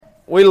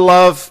We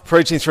love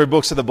preaching through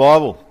books of the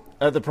Bible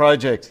at the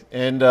project,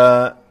 and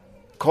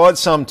quite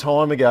some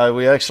time ago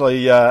we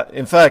actually,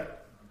 in fact,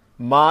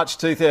 March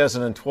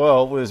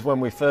 2012 was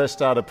when we first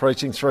started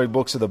preaching through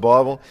books of the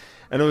Bible,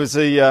 and it was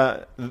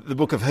the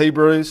book of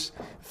Hebrews,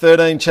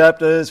 13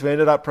 chapters. We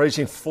ended up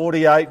preaching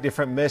 48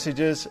 different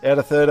messages out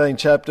of 13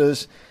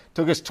 chapters.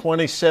 Took us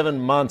 27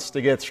 months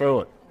to get through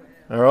it,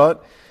 all right?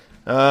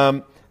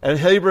 And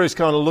Hebrews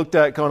kind of looked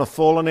at kind of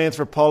fallen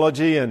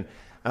anthropology and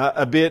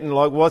a bit, and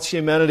like what's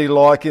humanity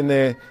like in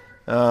their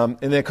kind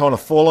of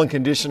fallen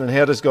condition, and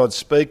how does God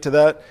speak to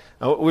that?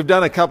 We've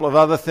done a couple of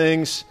other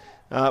things.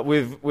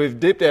 We've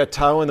dipped our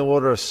toe in the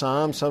water of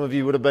Psalms. Some of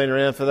you would have been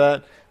around for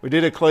that. We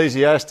did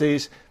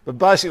Ecclesiastes, but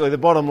basically the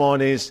bottom line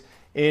is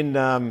in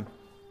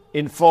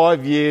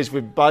 5 years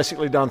we've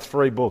basically done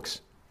 3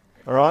 books.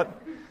 All right.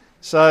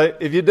 So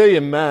if you do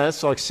your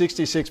maths, like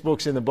 66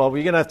 books in the Bible,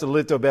 you're going to have to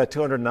live to about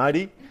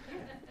 280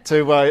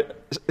 to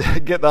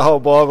get the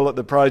whole Bible at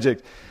the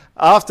project.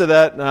 After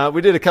that,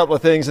 we did a couple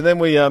of things, and then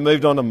we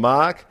moved on to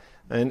Mark,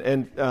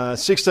 and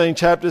 16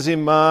 chapters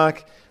in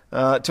Mark.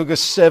 It took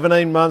us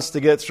 17 months to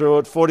get through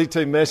it,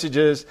 42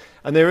 messages,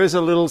 and there is a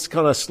little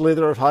kind of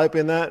slither of hope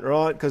in that,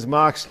 right? Because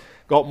Mark's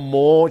got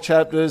more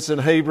chapters than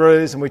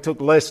Hebrews, and we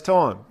took less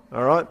time,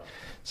 all right?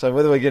 So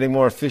whether we're getting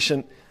more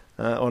efficient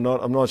or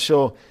not, I'm not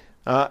sure.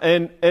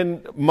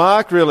 And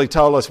Mark really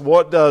told us,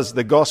 what does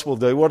the gospel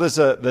do? What is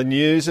the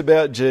news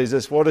about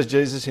Jesus? What does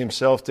Jesus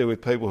himself do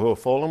with people who are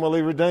fallen? Well,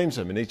 he redeems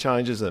them and he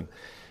changes them.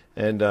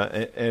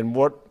 And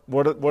what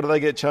do they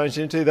get changed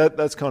into?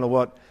 That's kind of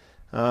what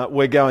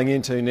we're going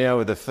into now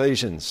with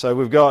Ephesians. So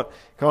we've got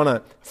kind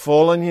of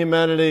fallen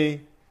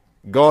humanity,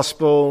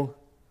 gospel.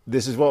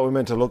 This is what we're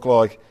meant to look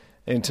like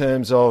in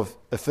terms of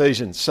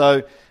Ephesians.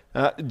 So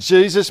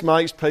Jesus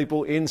makes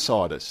people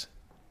insiders.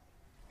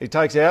 He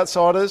takes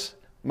outsiders,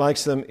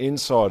 makes them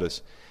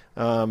insiders.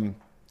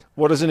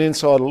 What does an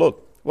insider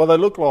look? Well, they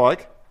look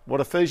like what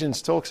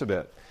Ephesians talks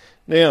about.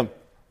 Now,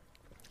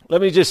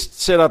 let me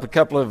just set up a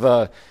couple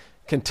of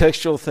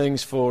contextual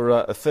things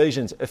for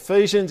Ephesians.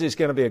 Ephesians is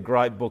going to be a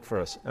great book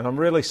for us, and I'm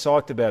really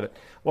psyched about it.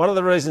 One of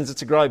the reasons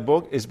it's a great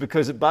book is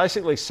because it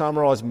basically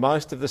summarised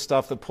most of the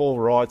stuff that Paul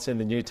writes in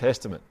the New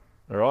Testament.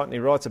 All right, and he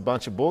writes a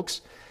bunch of books,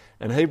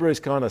 and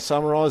Hebrews kind of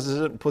summarises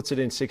it and puts it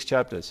in 6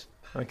 chapters.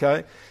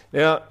 Okay,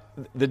 now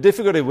the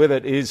difficulty with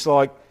it is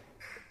like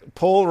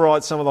Paul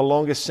writes some of the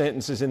longest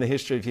sentences in the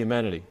history of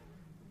humanity.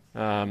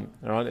 All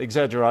right,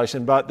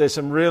 exaggeration, but there's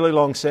some really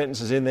long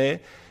sentences in there,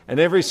 and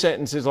every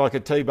sentence is like a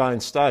T-bone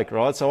steak,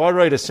 right? So I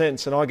read a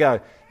sentence and I go,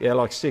 yeah,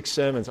 like 6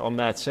 sermons on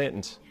that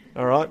sentence,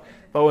 all right?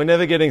 But we're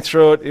never getting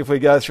through it if we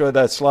go through it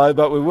that slow,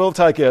 but we will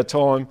take our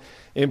time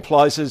in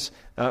places.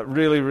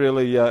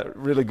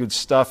 Really good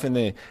stuff in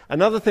there.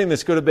 Another thing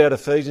that's good about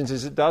Ephesians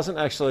is it doesn't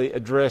actually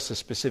address a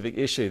specific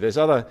issue. There's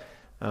other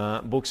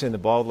books in the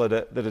Bible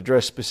that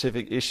address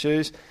specific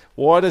issues.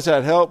 Why does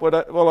that help?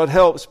 Well, it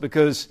helps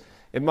because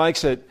it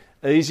makes it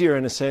easier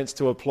in a sense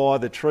to apply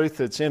the truth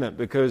that's in it,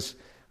 because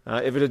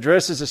if it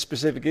addresses a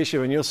specific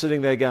issue and you're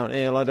sitting there going,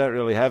 well, I don't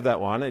really have that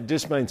one, it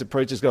just means the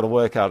preacher's got to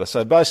work harder.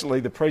 So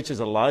basically the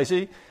preachers are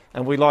lazy,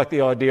 and we like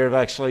the idea of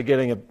actually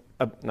getting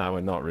no,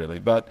 we're not really,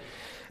 but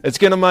it's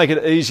going to make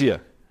it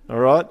easier, all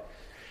right?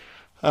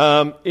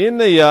 In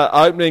the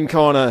opening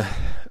kind of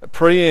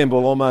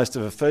preamble almost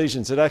of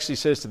Ephesians, it actually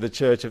says to the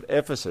church of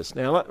Ephesus.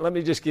 Now, let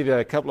me just give you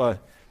a couple of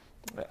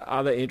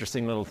other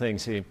interesting little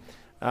things here.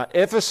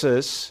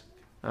 Ephesus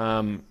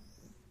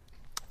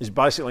is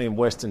basically in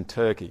Western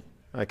Turkey,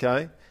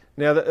 okay?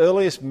 Now, the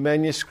earliest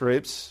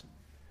manuscripts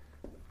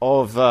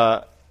of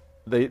the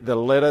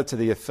letter to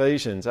the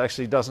Ephesians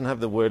actually doesn't have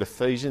the word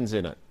Ephesians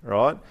in it,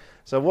 right?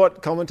 So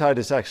what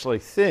commentators actually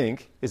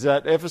think is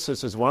that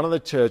Ephesus is one of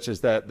the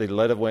churches that the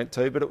letter went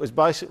to, but it was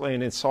basically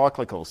an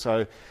encyclical.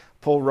 So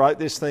Paul wrote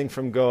this thing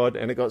from God,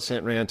 and it got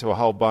sent around to a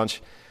whole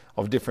bunch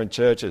of different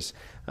churches.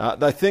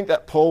 They think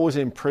that Paul was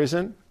in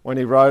prison when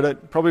he wrote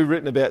it, probably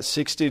written about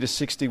 60 to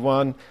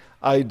 61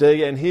 AD.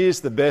 And here's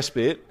the best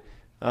bit.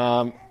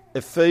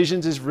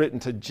 Ephesians is written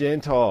to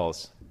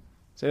Gentiles.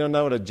 Does anyone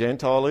know what a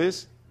Gentile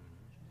is?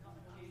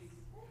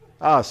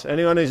 Us.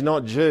 Anyone who's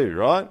not Jew,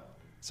 right?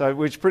 So,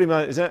 which pretty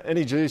much, is there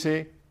any Jews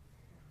here?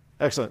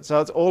 Excellent. So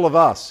it's all of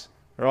us,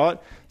 right?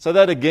 So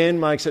that again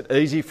makes it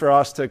easy for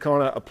us to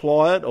kind of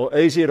apply it, or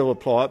easier to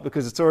apply it,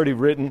 because it's already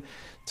written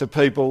to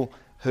people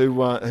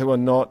who are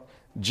not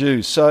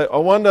Jews. So I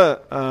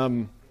wonder,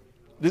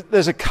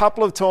 there's a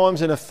couple of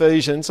times in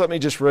Ephesians, let me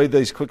just read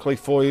these quickly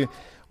for you,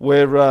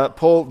 where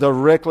Paul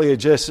directly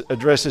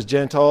addresses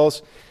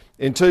Gentiles.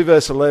 In 2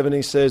 verse 11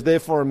 he says,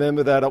 therefore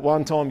remember that at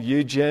one time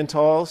you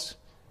Gentiles,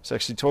 it's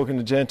actually talking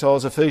to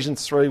Gentiles.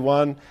 Ephesians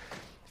 3:1.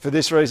 For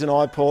this reason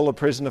I, Paul, a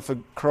prisoner for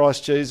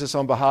Christ Jesus,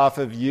 on behalf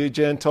of you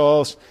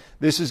Gentiles.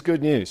 This is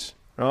good news,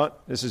 right?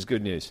 This is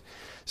good news.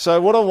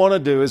 So what I want to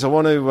do is I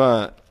want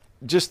to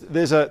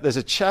there's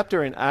a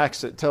chapter in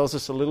Acts that tells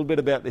us a little bit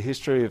about the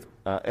history of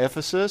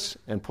Ephesus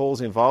and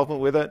Paul's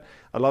involvement with it.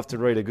 I'd love to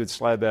read a good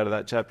slab out of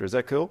that chapter. Is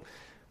that cool?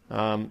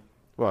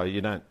 Well,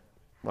 you don't.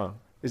 Well,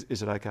 is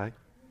it okay?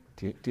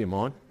 Do you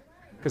mind?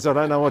 because I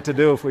don't know what to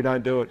do if we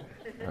don't do it.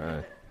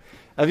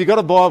 Have you got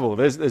a Bible?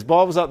 There's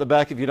Bibles up the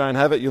back. If you don't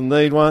have it, you'll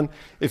need one.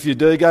 If you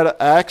do, go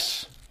to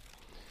Acts,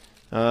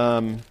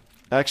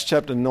 Acts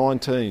chapter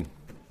 19.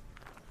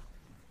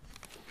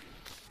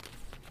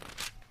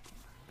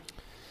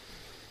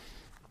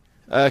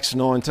 Acts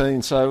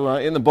 19. So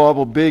in the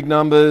Bible, big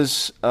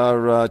numbers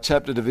are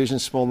chapter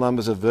divisions, small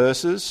numbers are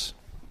verses.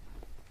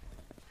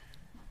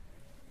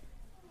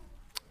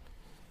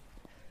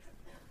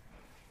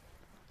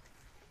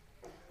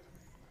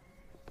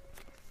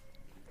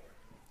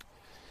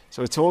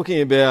 So we're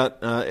talking about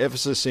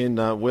Ephesus in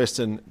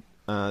western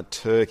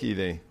Turkey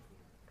there.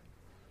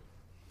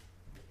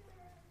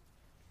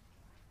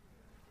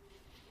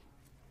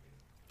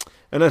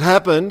 And it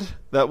happened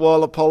that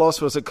while Apollos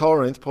was at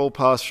Corinth, Paul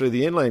passed through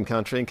the inland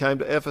country and came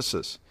to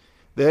Ephesus.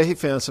 There he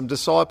found some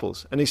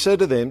disciples, and he said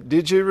to them,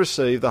 "Did you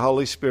receive the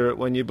Holy Spirit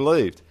when you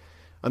believed?"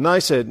 And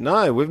they said,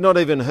 "No, we've not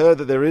even heard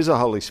that there is a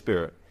Holy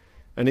Spirit."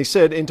 And he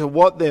said, "Into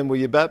what then were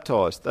you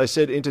baptized?" They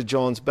said, "Into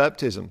John's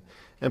baptism."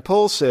 And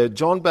Paul said,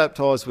 "John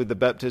baptized with the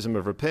baptism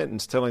of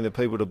repentance, telling the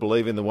people to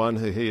believe in the one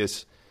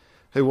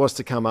who was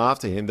to come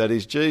after him, that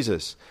is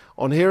Jesus."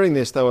 On hearing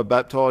this, they were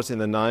baptized in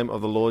the name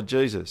of the Lord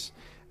Jesus.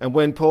 And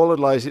when Paul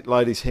had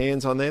laid his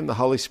hands on them, the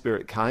Holy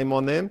Spirit came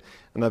on them,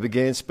 and they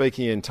began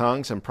speaking in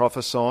tongues and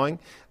prophesying.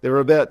 There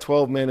were about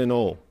 12 men in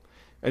all.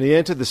 And he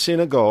entered the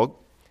synagogue,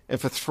 and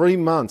for 3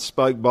 months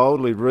spoke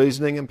boldly,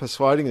 reasoning and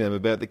persuading them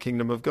about the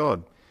kingdom of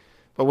God.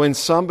 But when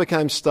some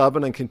became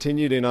stubborn and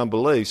continued in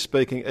unbelief,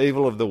 speaking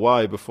evil of the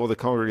way before the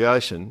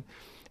congregation,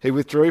 he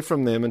withdrew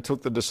from them and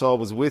took the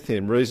disciples with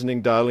him,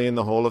 reasoning daily in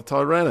the hall of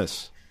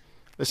Tyrannus.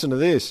 Listen to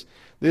this.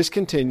 This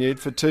continued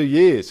for 2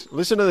 years.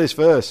 Listen to this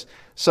verse.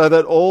 So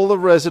that all the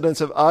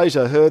residents of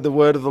Asia heard the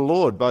word of the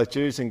Lord, both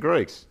Jews and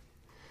Greeks.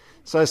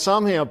 So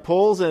somehow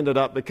Paul's ended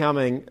up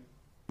becoming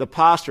the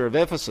pastor of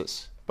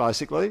Ephesus,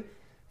 basically,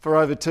 for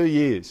over 2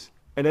 years.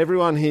 And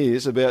everyone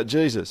hears about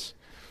Jesus.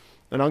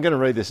 And I'm going to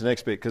read this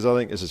next bit because I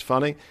think this is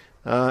funny.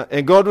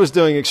 And God was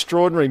doing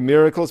extraordinary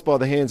miracles by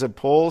the hands of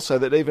Paul, so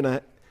that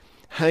even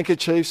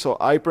handkerchiefs or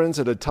aprons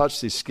that had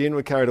touched his skin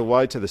were carried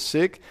away to the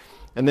sick,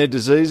 and their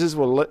diseases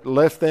were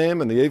left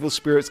them, and the evil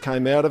spirits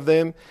came out of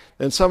them.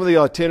 And some of the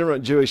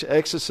itinerant Jewish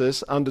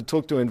exorcists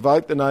undertook to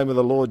invoke the name of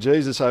the Lord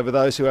Jesus over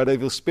those who had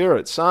evil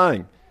spirits,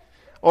 saying,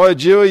 "I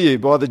adjure you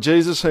by the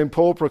Jesus whom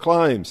Paul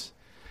proclaims."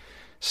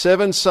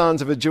 7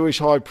 sons of a Jewish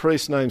high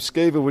priest named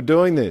Sceva were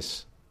doing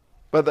this.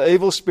 But the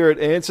evil spirit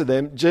answered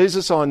them,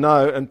 "Jesus I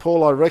know, and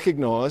Paul I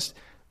recognized,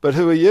 but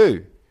who are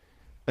you?"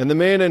 And the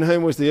man in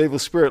whom was the evil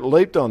spirit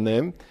leaped on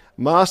them,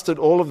 mastered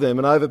all of them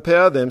and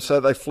overpowered them, so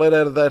they fled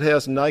out of that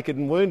house naked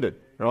and wounded.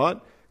 Right?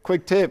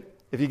 Quick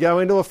tip. If you go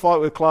into a fight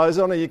with clothes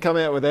on and you come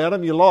out without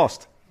them, you're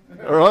lost.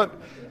 All right?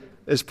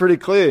 It's pretty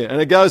clear. And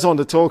it goes on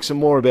to talk some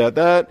more about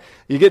that.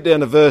 You get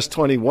down to verse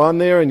 21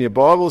 there in your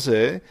Bibles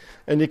there,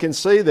 and you can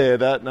see there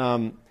that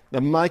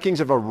the makings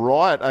of a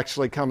riot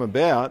actually come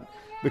about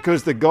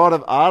because the god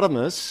of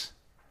Artemis,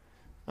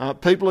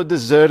 people are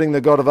deserting the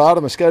god of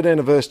Artemis. Go down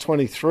to verse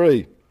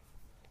 23.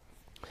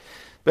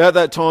 About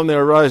that time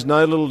there arose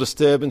no little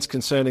disturbance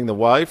concerning the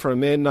way, for a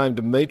man named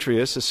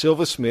Demetrius, a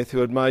silversmith who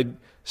had made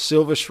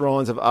silver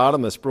shrines of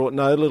Artemis, brought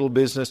no little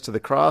business to the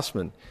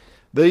craftsmen.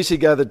 These he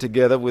gathered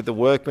together with the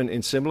workmen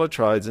in similar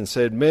trades and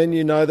said, "Men,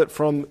 you know that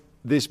from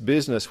this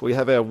business we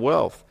have our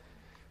wealth.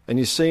 And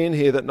you see and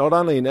hear that not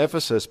only in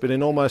Ephesus, but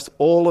in almost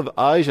all of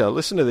Asia,"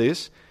 listen to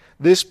this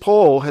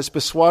Paul has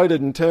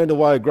persuaded and turned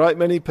away a great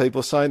many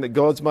people, saying that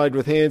gods made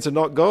with hands are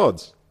not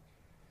gods.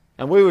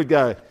 And we would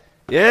go,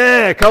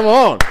 "Yeah, come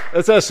on,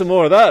 let's have some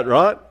more of that,"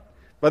 right?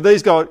 But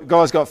these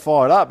guys got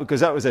fired up because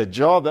that was their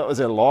job, that was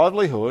their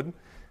livelihood.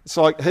 It's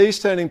like he's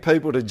turning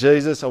people to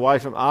Jesus away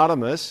from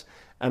Artemis,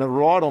 and a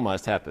riot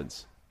almost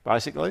happens,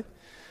 basically.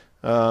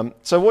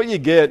 So what you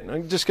get,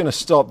 I'm just going to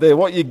stop there,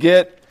 what you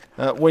get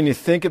when you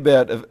think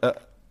about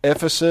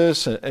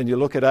Ephesus and you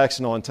look at Acts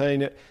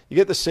 19, you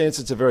get the sense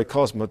it's a very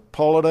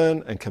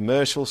cosmopolitan and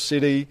commercial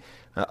city,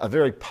 a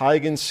very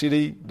pagan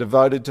city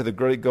devoted to the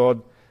Greek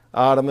god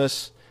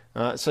Artemis.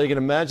 So you can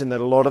imagine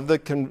that a lot of the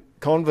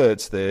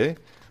converts there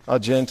are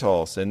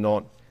Gentiles. They're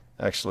not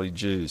actually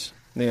Jews.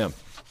 Now,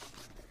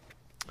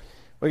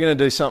 we're going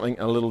to do something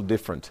a little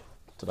different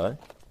today.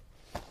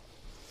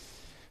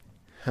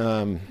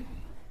 I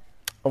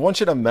want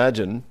you to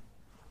imagine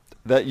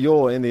that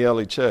you're in the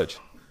early church,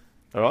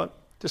 all right?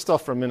 Just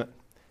stop for a minute.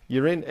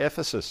 You're in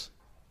Ephesus,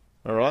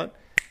 all right?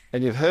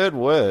 And you've heard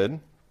word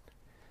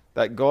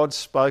that God's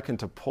spoken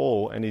to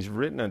Paul and he's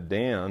written it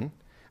down.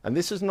 And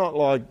this is not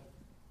like,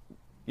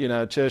 you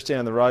know, a church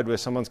down the road where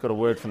someone's got a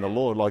word from the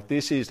Lord. Like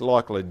this is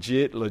like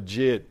legit.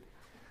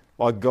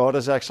 Like God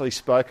has actually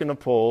spoken to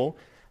Paul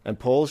and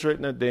Paul's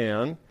written it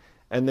down,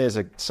 and there's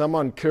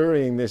someone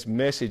couriering this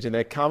message, and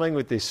they're coming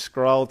with this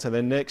scroll to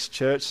the next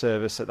church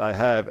service that they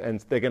have,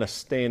 and they're going to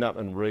stand up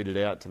and read it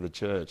out to the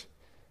church.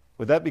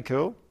 Would that be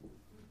cool?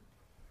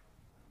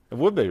 It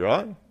would be,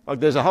 right? Like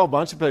there's a whole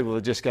bunch of people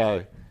that just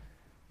go,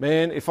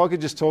 "Man, if I could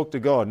just talk to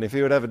God and if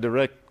he would have a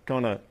direct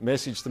kind of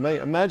message to me."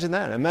 Imagine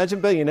that. Imagine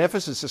being in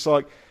Ephesus. It's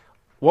like,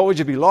 what would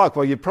you be like?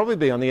 Well, you'd probably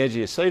be on the edge of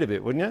your seat a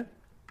bit, wouldn't you?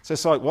 So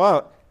it's like,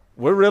 wow,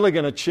 we're really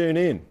going to tune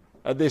in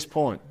at this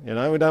point. You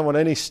know, we don't want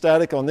any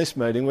static on this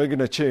meeting. We're going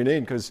to tune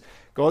in because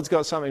God's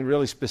got something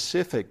really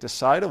specific to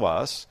say to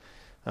us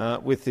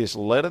with this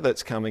letter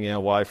that's coming our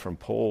way from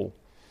Paul.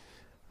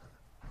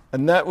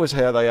 And that was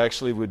how they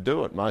actually would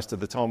do it most of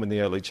the time in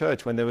the early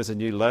church. When there was a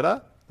new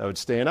letter, they would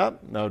stand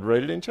up and they would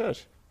read it in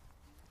church.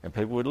 And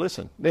people would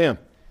listen. Now,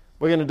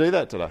 we're going to do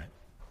that today.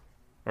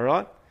 All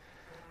right?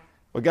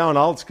 We're going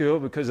old school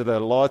because of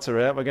the lights are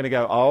out. We're going to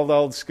go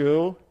old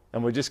school,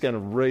 and we're just going to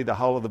read the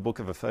whole of the book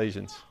of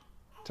Ephesians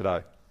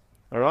today.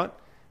 All right?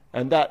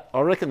 And that,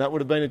 I reckon that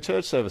would have been a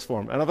church service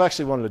for them. And I've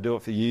actually wanted to do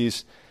it for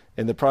years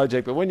in the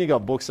project. But when you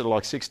got books that are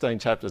like 16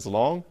 chapters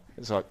long,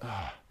 it's like,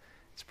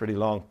 it's pretty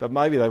long. But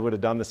maybe they would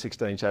have done the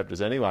 16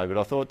 chapters anyway. But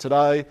I thought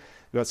today,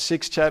 we've got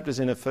 6 chapters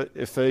in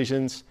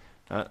Ephesians.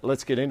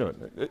 Let's get into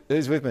it.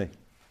 Who's with me?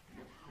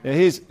 Now,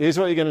 here's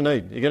what you're going to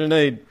need. You're going to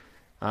need,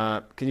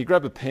 can you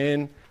grab a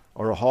pen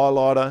or a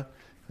highlighter?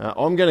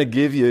 I'm going to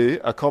give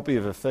you a copy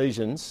of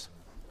Ephesians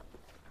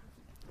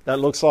that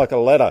looks like a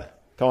letter,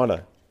 kind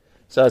of.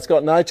 So it's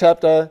got no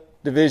chapter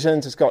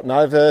divisions. It's got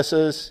no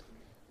verses.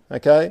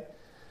 Okay?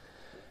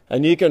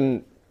 And you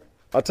can...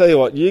 I'll tell you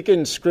what, you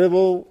can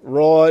scribble,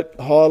 write,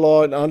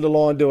 highlight,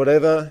 underline, do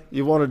whatever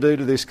you want to do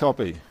to this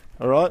copy,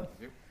 all right?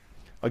 Yep.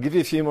 I'll give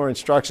you a few more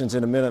instructions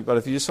in a minute, but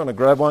if you just want to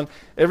grab one,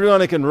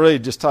 everyone who can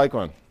read, just take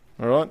one,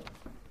 all right?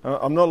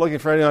 I'm not looking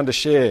for anyone to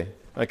share,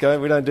 okay?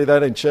 We don't do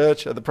that in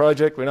church at the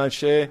project. We don't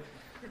share.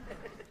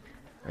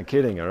 I'm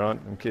kidding, all right?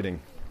 I'm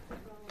kidding.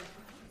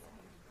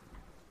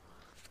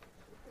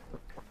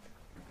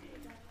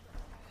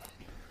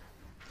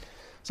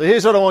 So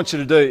here's what I want you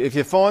to do. If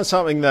you find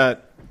something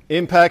that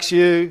impacts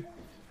you,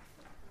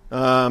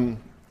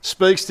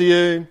 speaks to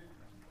you,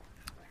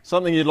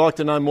 something you'd like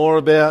to know more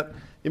about.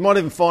 You might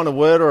even find a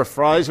word or a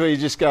phrase where you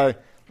just go,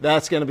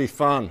 that's going to be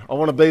fun. I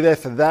want to be there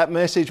for that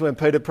message when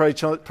Peter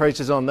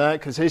preaches on that,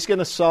 because he's going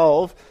to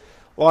solve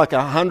like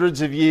a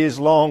hundreds of years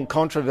long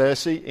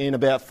controversy in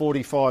about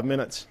 45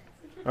 minutes.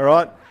 All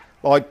right?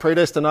 Like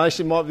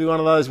predestination might be one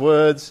of those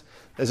words.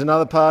 There's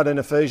another part in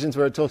Ephesians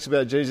where it talks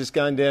about Jesus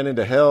going down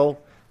into hell.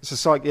 It's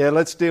just like, yeah,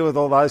 let's deal with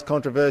all those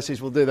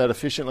controversies. We'll do that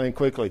efficiently and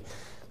quickly.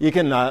 You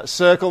can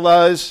circle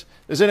those.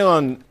 Does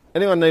anyone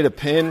need a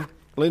pen?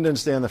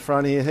 Lyndon's down the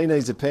front here. He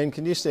needs a pen.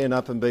 Can you stand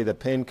up and be the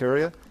pen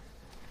courier?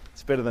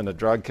 It's better than a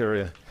drug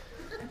courier.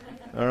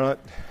 All right?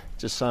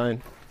 Just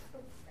saying.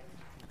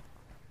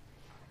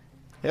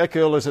 How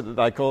cool is it that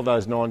they call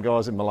those 9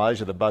 guys in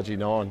Malaysia the Budgie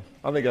 9?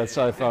 I think that's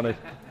so funny.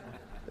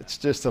 It's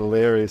just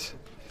hilarious.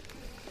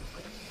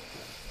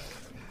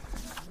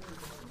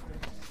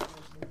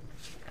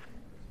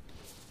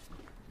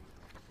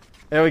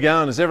 How are we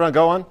going? Has everyone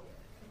got one?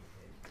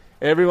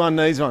 Everyone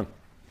needs one.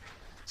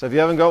 So if you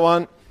haven't got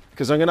one,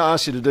 because I'm going to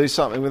ask you to do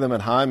something with them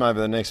at home over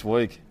the next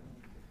week.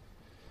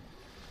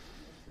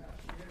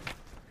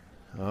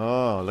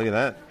 Oh, look at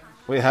that.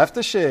 We have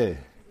to share.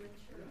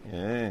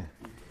 Yeah.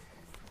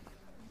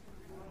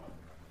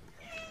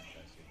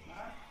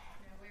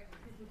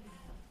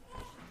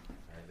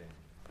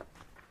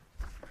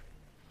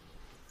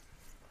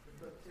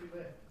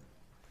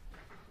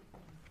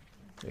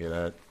 Look at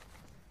that.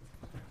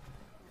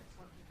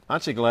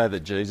 Aren't you glad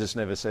that Jesus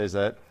never says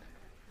that?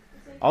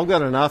 I've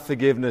got enough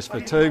forgiveness for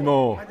 2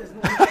 more.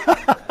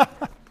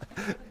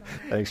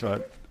 Thanks,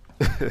 mate.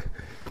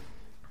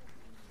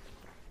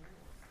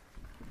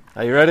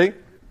 Are you ready?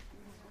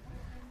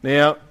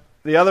 Now,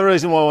 the other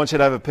reason why I want you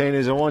to have a pen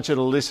is I want you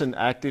to listen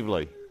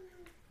actively.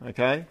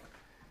 Okay?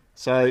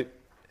 So,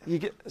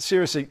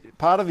 seriously,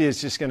 part of you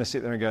is just going to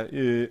sit there and go,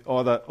 yeah,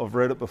 either I've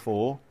read it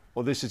before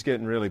or this is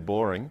getting really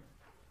boring.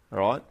 All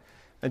right?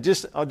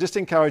 And I'll just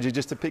encourage you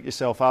just to pick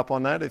yourself up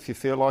on that if you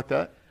feel like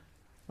that,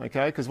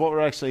 okay? Because what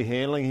we're actually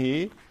handling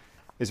here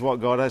is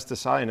what God has to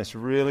say, and it's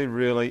really,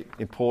 really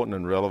important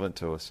and relevant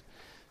to us.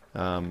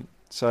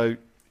 So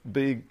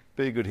be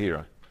a good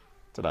hero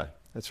today.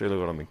 That's really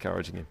what I'm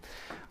encouraging you.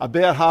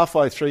 About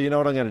halfway through, you know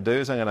what I'm going to do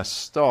is I'm going to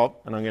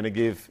stop and I'm going to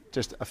give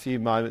just a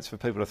few moments for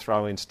people to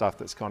throw in stuff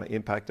that's kind of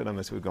impacted them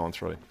as we've gone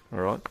through,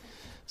 all right?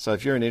 So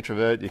if you're an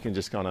introvert, you can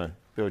just kind of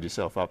build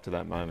yourself up to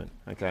that moment.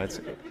 Okay,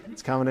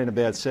 it's coming in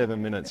about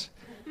 7 minutes.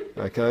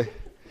 Okay.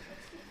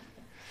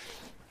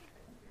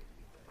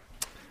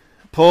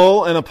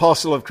 Paul, an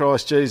apostle of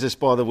Christ Jesus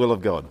by the will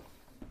of God,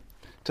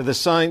 to the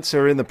saints who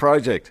are in the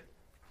project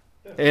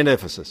and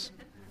Ephesus,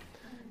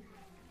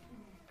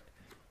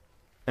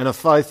 and are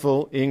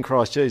faithful in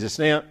Christ Jesus.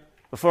 Now,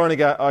 before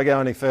I go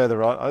any further,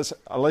 right,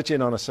 I'll let you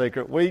in on a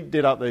secret. We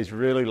did up these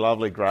really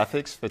lovely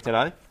graphics for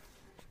today.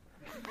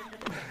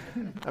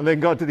 And then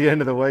got to the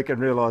end of the week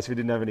and realised we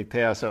didn't have any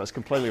power, so it was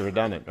completely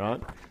redundant,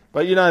 right?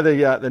 But you know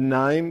the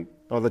name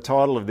or the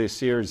title of this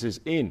series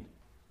is In,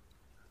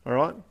 all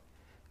right?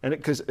 And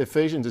because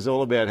Ephesians is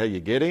all about how you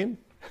get in,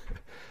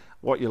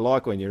 what you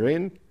like when you're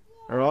in,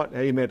 all right?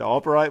 How you're meant to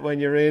operate when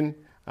you're in,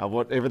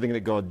 what everything that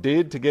God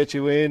did to get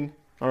you in,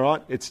 all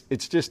right? It's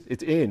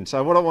in.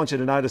 So what I want you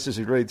to notice as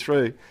we read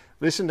through,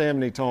 listen to how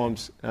many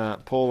times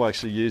Paul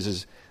actually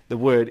uses the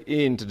word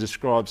in to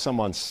describe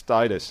someone's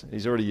status.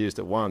 He's already used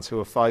it once, who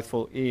are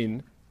faithful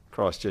in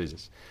Christ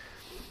Jesus.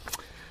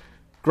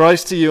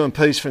 Grace to you and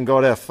peace from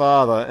God our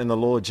Father and the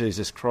Lord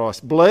Jesus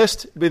Christ.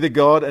 Blessed be the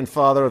God and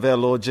Father of our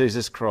Lord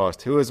Jesus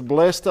Christ, who has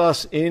blessed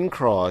us in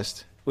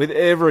Christ with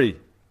every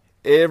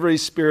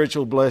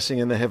spiritual blessing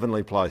in the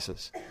heavenly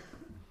places,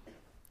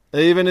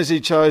 even as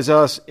he chose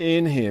us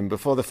in him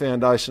before the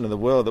foundation of the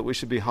world, that we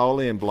should be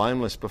holy and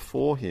blameless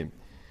before him.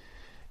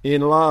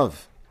 In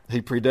love, he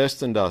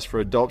predestined us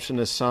for adoption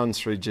as sons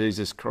through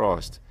Jesus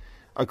Christ,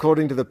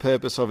 according to the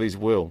purpose of his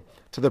will,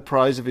 to the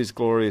praise of his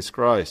glorious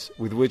grace,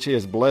 with which he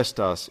has blessed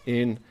us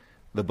in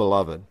the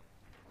Beloved.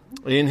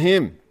 In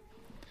him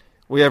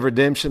we have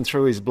redemption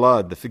through his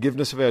blood, the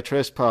forgiveness of our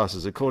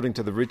trespasses, according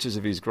to the riches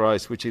of his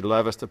grace, which he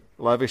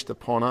lavished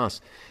upon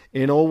us,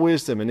 in all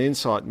wisdom and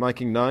insight,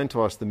 making known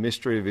to us the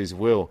mystery of his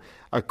will,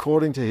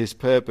 according to his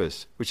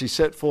purpose, which he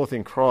set forth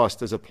in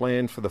Christ as a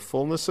plan for the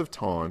fullness of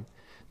time,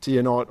 to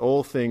unite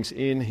all things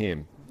in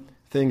him,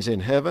 things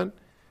in heaven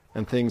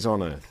and things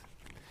on earth.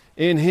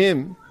 In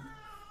him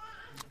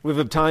we've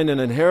obtained an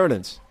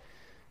inheritance,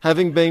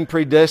 having been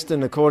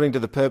predestined according to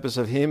the purpose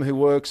of him who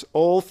works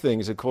all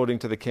things according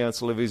to the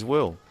counsel of his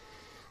will,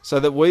 so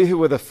that we who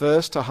were the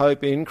first to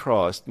hope in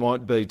Christ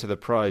might be to the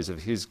praise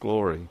of his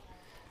glory.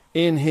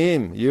 In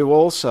him you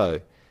also,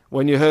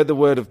 when you heard the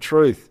word of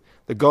truth,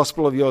 the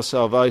gospel of your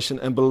salvation,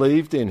 and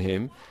believed in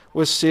him,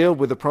 were sealed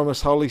with the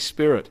promised Holy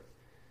Spirit,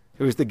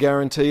 who is the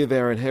guarantee of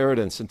our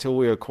inheritance until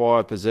we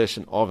acquire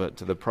possession of it,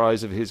 to the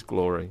praise of his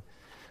glory.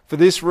 For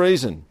this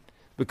reason,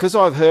 because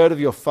I've heard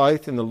of your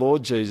faith in the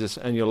Lord Jesus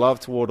and your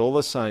love toward all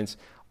the saints,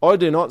 I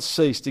do not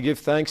cease to give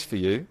thanks for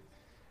you,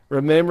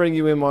 remembering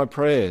you in my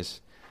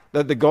prayers,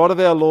 that the God of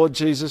our Lord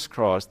Jesus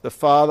Christ, the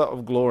Father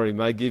of glory,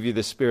 may give you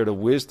the spirit of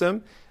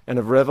wisdom and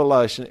of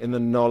revelation in the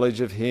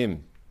knowledge of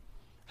him,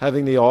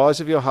 having the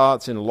eyes of your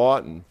hearts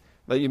enlightened,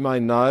 that you may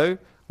know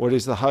what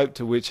is the hope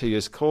to which he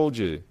has called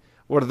you,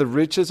 what are the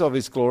riches of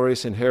his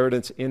glorious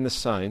inheritance in the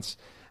saints,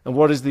 and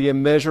what is the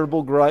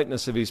immeasurable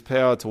greatness of his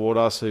power toward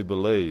us who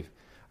believe,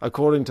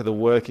 according to the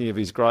working of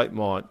his great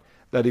might,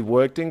 that he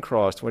worked in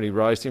Christ when he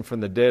raised him from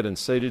the dead and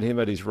seated him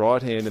at his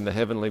right hand in the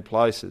heavenly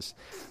places,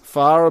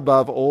 far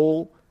above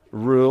all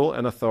rule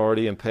and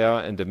authority and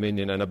power and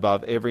dominion, and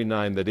above every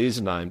name that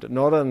is named,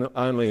 not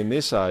only in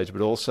this age,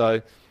 but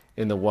also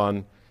in the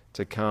one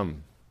to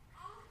come.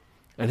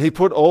 And he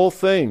put all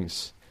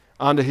things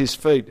under his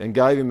feet and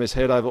gave him as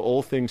head over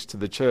all things to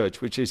the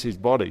church, which is his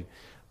body,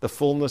 the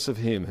fullness of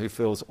him who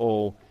fills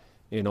all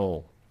in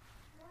all.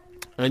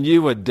 And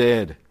you were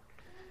dead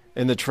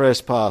in the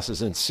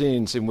trespasses and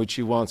sins in which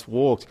you once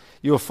walked.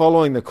 You were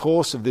following the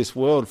course of this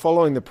world,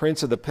 following the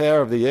prince of the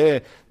power of the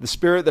air, the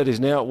spirit that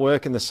is now at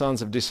work in the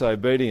sons of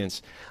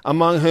disobedience,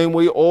 among whom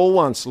we all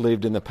once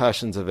lived in the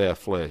passions of our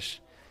flesh,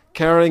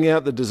 carrying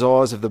out the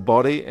desires of the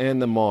body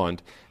and the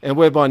mind, and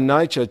were by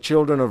nature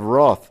children of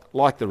wrath,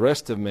 like the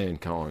rest of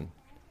mankind.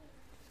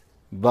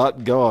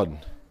 But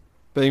God,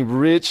 being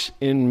rich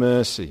in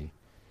mercy,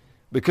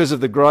 because of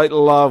the great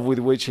love with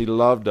which he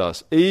loved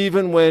us,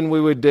 even when we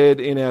were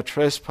dead in our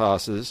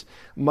trespasses,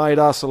 made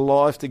us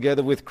alive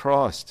together with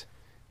Christ.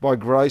 By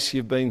grace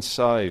you've been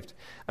saved,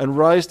 and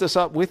raised us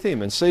up with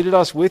him, and seated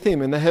us with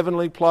him in the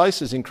heavenly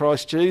places in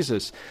Christ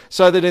Jesus,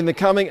 so that in the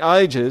coming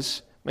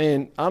ages,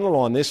 man,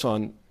 underline this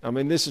one, I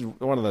mean, this is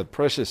one of the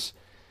precious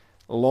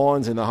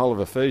lines in the whole of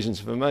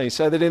Ephesians for me,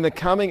 so that in the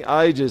coming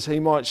ages he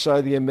might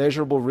show the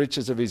immeasurable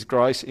riches of his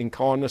grace in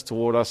kindness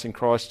toward us in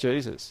Christ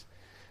Jesus.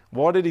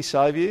 Why did he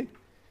save you?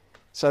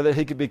 So that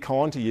he could be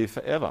kind to you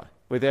forever,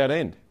 without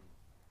end.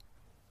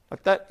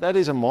 Like that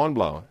is a mind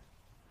blower.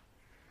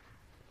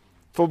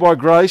 For by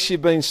grace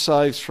you've been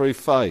saved through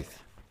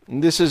faith.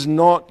 And this is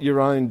not your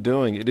own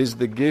doing, it is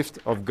the gift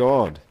of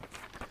God.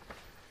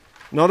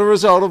 Not a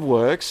result of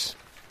works,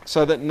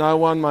 so that no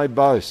one may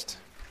boast.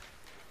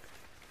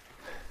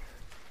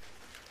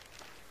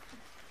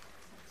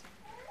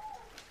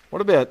 What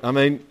about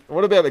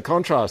the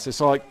contrast? It's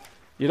like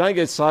you don't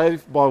get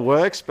saved by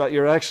works, but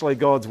you're actually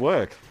God's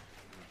work.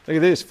 Look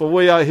at this. For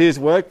we are his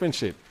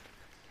workmanship,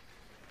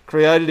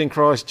 created in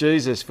Christ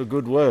Jesus for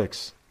good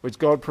works, which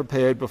God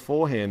prepared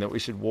beforehand that we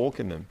should walk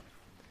in them.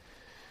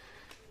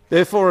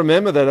 Therefore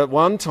remember that at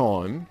one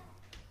time,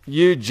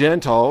 you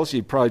Gentiles,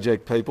 you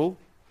project people,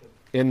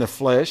 in the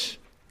flesh,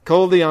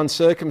 called the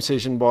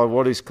uncircumcision by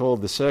what is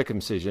called the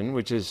circumcision,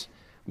 which is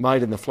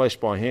made in the flesh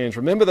by hands.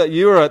 Remember that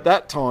you were at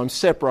that time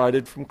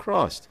separated from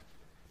Christ,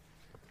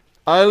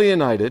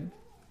 alienated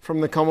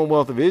from the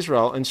commonwealth of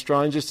Israel and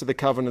strangers to the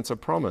covenants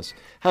of promise,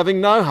 having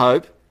no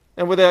hope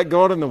and without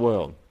God in the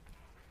world.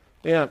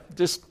 Now,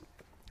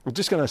 we're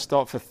just going to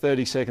stop for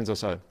 30 seconds or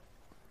so.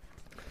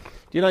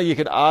 You know, you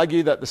could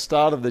argue that the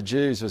start of the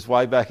Jews was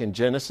way back in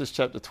Genesis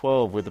chapter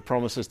 12 with the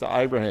promises to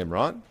Abraham,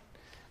 right?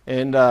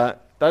 And they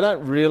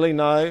don't really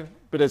know,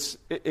 but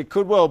it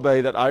could well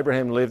be that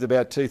Abraham lived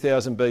about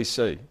 2000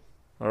 BC,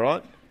 all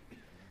right?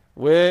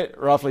 We're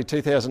roughly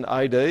 2000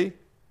 AD,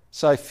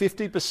 so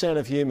 50%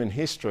 of human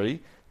history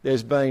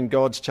there's been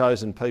God's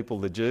chosen people,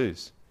 the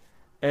Jews.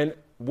 And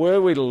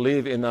were we to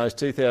live in those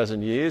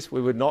 2,000 years,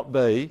 we would not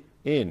be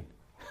in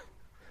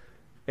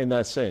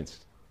that sense.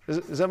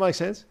 Does that make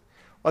sense?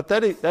 Like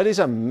that is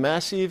a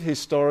massive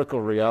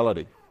historical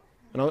reality.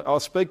 And I'll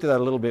speak to that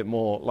a little bit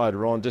more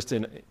later on, just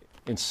in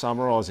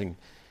summarising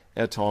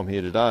our time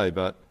here today.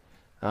 But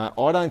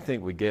I don't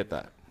think we get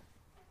that.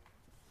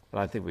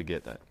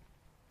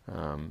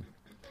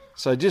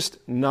 So just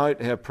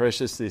note how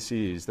precious this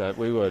is, that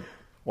we were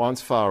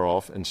once far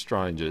off and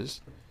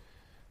strangers.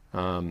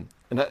 And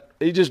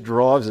he just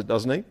drives it,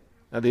 doesn't he?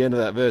 At the end of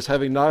that verse,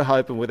 having no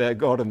hope and without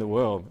God in the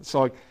world. It's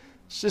like,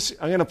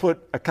 I'm going to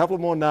put a couple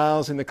more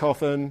nails in the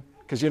coffin,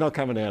 because you're not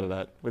coming out of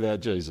that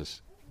without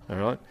Jesus. All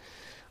right?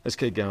 Let's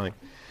keep going.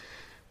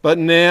 But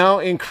now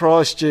in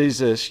Christ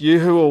Jesus, you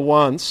who were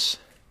once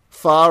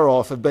far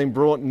off have been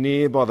brought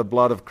near by the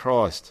blood of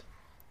Christ.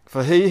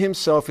 For he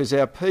himself is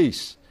our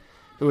peace,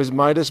 who has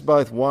made us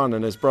both one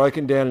and has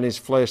broken down in his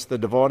flesh the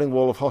dividing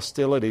wall of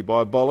hostility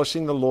by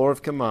abolishing the law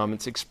of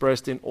commandments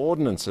expressed in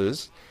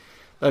ordinances,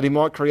 that he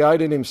might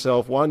create in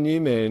himself one new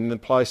man in the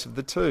place of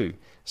the two,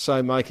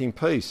 so making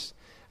peace.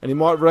 And he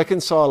might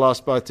reconcile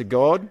us both to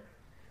God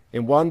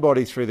in one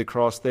body through the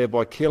cross,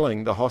 thereby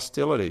killing the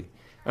hostility.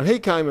 And he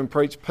came and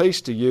preached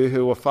peace to you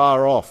who were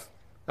far off.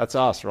 That's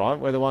us, right?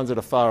 We're the ones that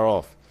are far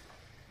off.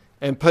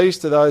 And peace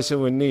to those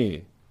who are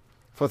near.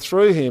 For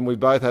through him we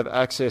both have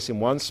access in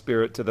one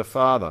spirit to the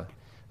Father.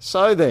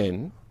 So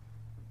then,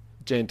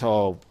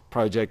 Gentile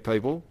project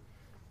people,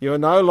 you are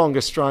no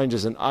longer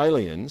strangers and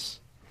aliens,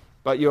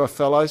 but you are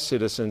fellow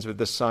citizens with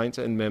the saints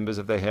and members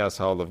of the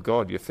household of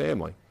God, your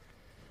family.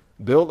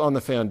 Built on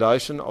the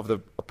foundation of the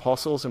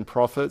apostles and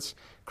prophets,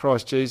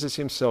 Christ Jesus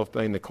himself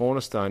being the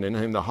cornerstone, in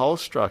whom the whole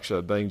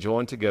structure, being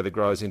joined together,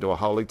 grows into a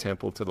holy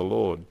temple to the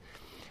Lord.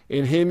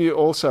 In him you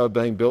also are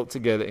being built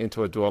together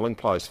into a dwelling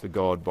place for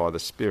God by the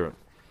Spirit.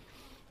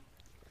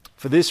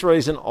 For this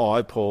reason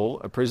I,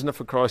 Paul, a prisoner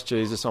for Christ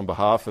Jesus on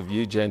behalf of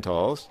you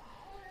Gentiles,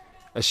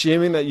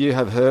 assuming that you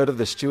have heard of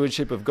the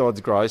stewardship of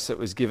God's grace that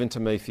was given to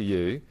me for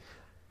you,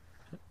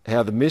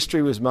 how the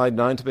mystery was made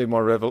known to me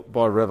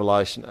by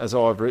revelation, as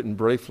I have written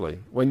briefly.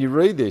 When you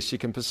read this, you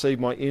can perceive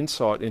my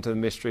insight into the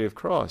mystery of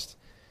Christ,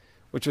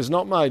 which was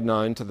not made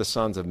known to the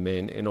sons of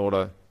men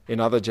in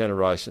other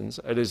generations,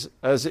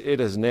 as it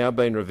has now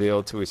been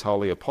revealed to his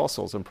holy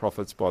apostles and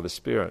prophets by the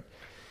Spirit.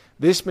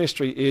 This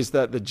mystery is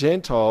that the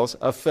Gentiles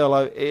are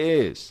fellow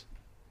heirs,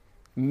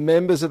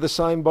 members of the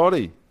same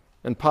body,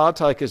 and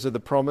partakers of the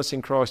promise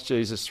in Christ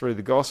Jesus through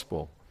the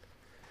gospel.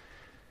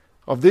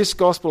 Of this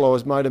gospel I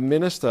was made a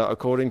minister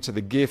according to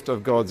the gift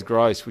of God's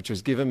grace, which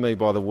was given me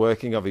by the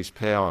working of his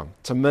power.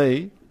 To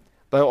me,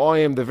 though I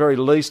am the very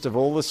least of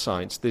all the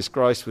saints, this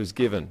grace was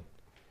given,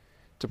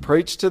 to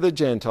preach to the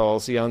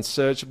Gentiles the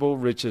unsearchable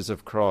riches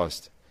of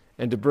Christ,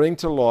 and to bring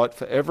to light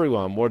for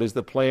everyone what is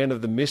the plan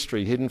of the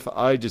mystery hidden for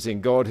ages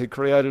in God who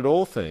created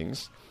all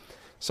things,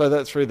 so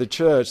that through the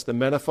church the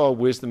manifold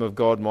wisdom of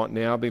God might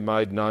now be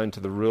made known to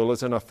the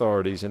rulers and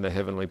authorities in the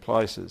heavenly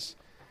places.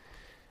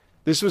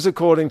 This was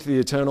according to the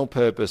eternal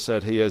purpose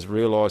that he has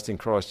realised in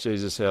Christ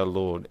Jesus our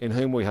Lord, in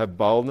whom we have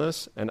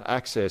boldness and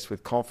access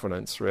with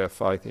confidence through our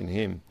faith in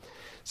him.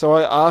 So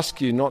I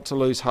ask you not to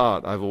lose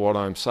heart over what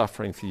I am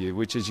suffering for you,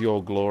 which is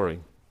your glory.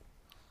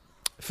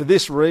 For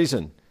this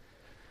reason,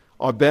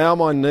 I bow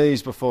my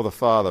knees before the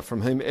Father,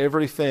 from whom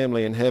every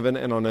family in heaven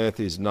and on earth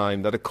is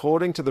named, that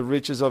according to the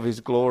riches of his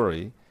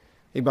glory,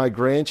 he may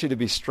grant you to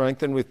be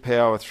strengthened with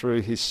power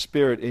through his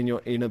Spirit in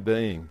your inner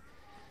being,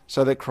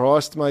 so that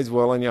Christ may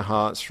dwell in your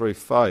hearts through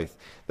faith,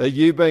 that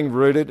you, being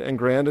rooted and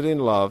grounded in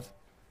love,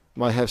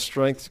 may have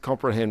strength to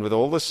comprehend with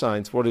all the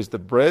saints what is the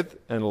breadth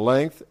and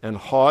length and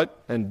height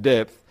and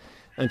depth,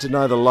 and to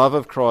know the love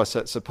of Christ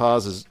that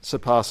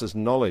surpasses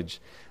knowledge,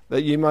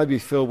 that you may be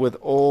filled with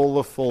all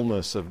the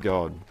fullness of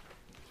God.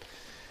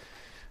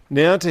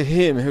 Now to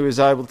him who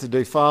is able to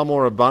do far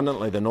more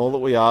abundantly than all that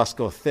we ask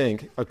or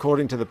think,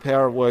 according to the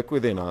power at work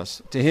within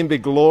us, to him be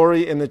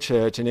glory in the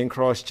church and in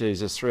Christ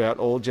Jesus throughout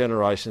all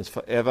generations,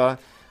 forever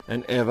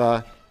and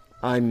ever.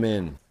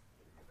 Amen.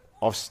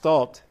 I've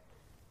stopped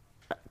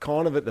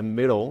kind of at the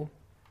middle,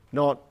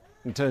 not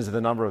in terms of the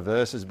number of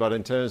verses, but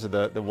in terms of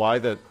the way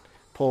that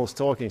Paul's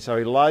talking. So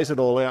he lays it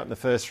all out in the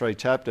first 3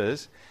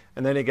 chapters,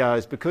 and then he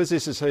goes, because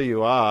this is who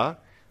you are,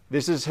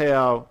 this is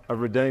how a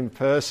redeemed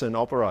person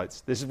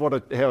operates. This is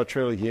how a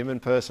truly human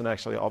person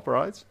actually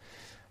operates.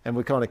 And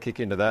we kind of kick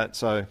into that.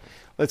 So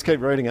let's keep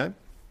reading, eh?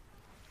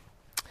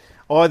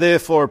 I,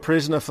 therefore, a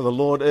prisoner for the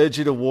Lord, urge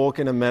you to walk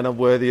in a manner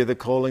worthy of the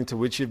calling to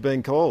which you've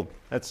been called.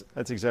 That's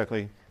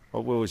exactly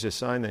what Will was just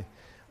saying there.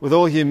 With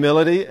all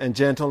humility and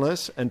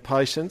gentleness and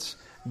patience,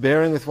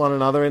 bearing with one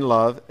another in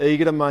love,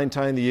 eager to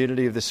maintain the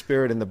unity of the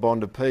Spirit in the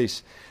bond of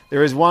peace.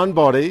 There is one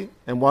body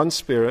and one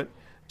Spirit,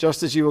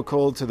 just as you were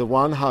called to the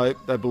one hope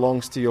that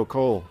belongs to your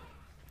call.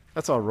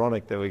 That's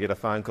ironic that we get a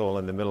phone call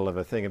in the middle of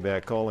a thing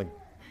about calling.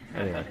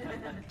 Anyway,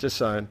 just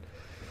saying.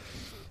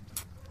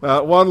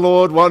 One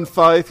Lord, one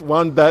faith,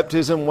 one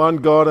baptism, one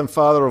God and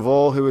Father of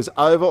all, who is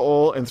over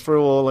all and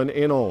through all and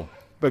in all.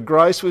 But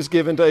grace was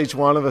given to each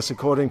one of us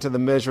according to the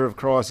measure of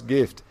Christ's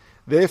gift.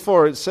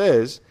 Therefore it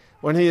says,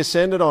 When he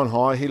ascended on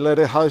high, he led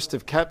a host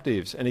of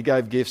captives, and he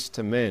gave gifts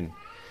to men.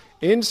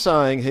 In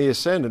saying he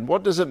ascended,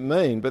 what does it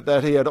mean but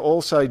that he had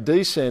also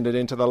descended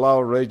into the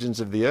lower regions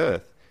of the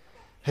earth?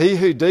 He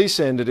who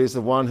descended is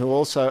the one who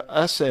also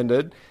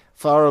ascended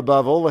far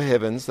above all the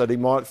heavens, that he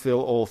might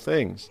fill all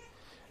things.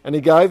 And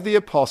he gave the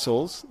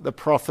apostles, the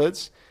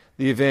prophets,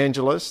 the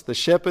evangelists, the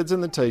shepherds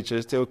and the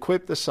teachers to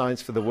equip the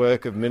saints for the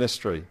work of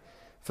ministry,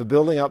 for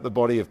building up the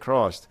body of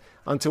Christ,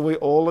 until we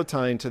all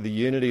attain to the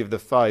unity of the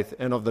faith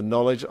and of the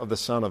knowledge of the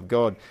Son of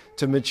God,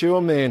 to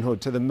mature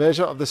manhood, to the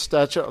measure of the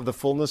stature of the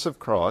fullness of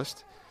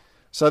Christ,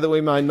 so that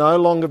we may no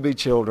longer be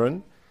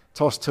children,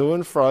 tossed to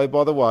and fro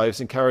by the waves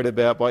and carried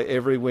about by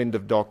every wind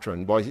of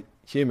doctrine, by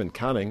human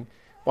cunning,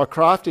 by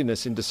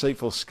craftiness in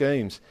deceitful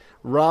schemes.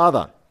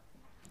 Rather,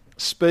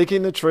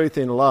 speaking the truth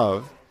in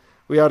love,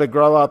 we are to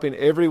grow up in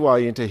every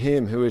way into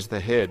him who is the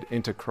head,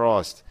 into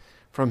Christ,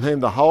 from whom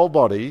the whole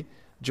body,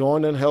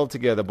 joined and held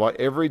together by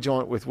every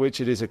joint with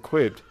which it is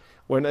equipped,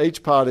 when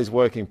each part is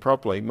working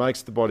properly,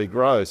 makes the body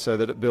grow so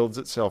that it builds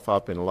itself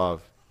up in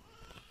love.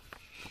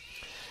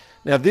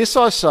 Now this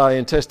I say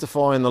and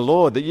testify in the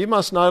Lord, that you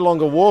must no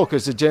longer walk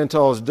as the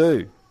Gentiles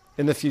do,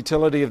 in the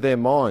futility of their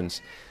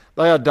minds.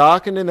 They are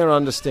darkened in their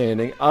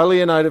understanding,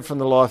 alienated from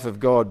the life of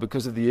God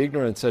because of the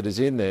ignorance that is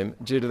in them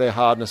due to their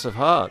hardness of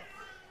heart.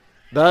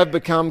 They have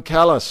become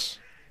callous.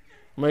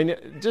 I mean,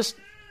 just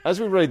as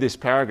we read this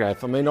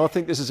paragraph, I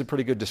think this is a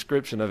pretty good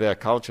description of our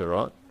culture,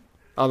 right?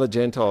 Other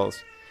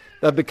Gentiles.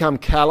 They've become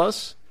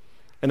callous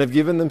and have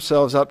given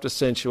themselves up to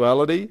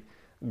sensuality,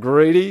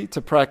 greedy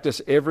to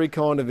practice every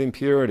kind of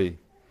impurity.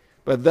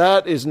 But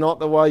that is not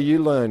the way you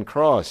learn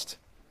Christ.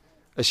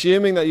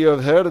 Assuming that you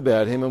have heard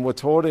about him and were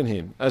taught in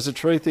him, as the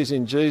truth is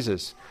in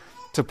Jesus,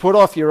 to put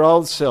off your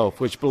old self,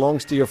 which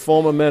belongs to your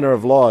former manner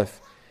of life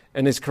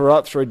and is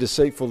corrupt through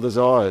deceitful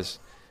desires,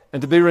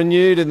 and to be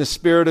renewed in the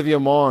spirit of your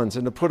minds,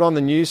 and to put on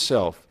the new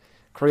self,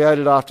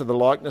 created after the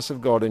likeness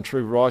of God in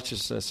true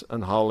righteousness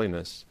and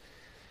holiness.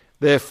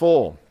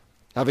 Therefore,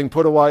 having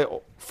put away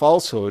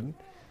falsehood,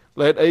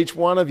 let each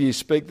one of you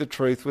speak the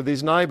truth with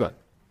his neighbour,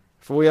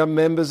 for we are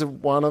members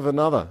of one of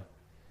another.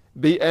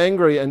 Be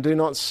angry and do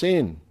not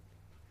sin.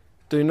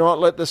 Do not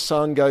let the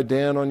sun go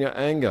down on your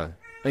anger,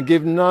 and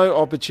give no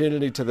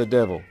opportunity to the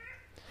devil.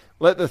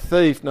 Let the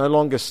thief no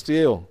longer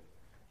steal,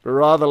 but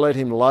rather let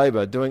him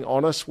labour, doing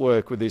honest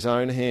work with his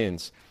own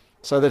hands,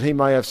 so that he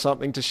may have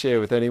something to share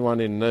with anyone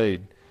in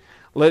need.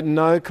 Let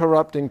no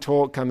corrupting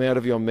talk come out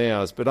of your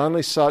mouths, but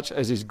only such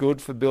as is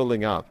good for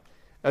building up,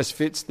 as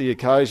fits the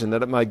occasion,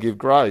 that it may give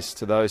grace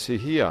to those who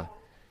hear.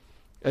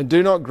 And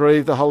do not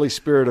grieve the Holy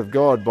Spirit of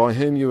God, by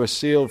whom you are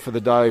sealed for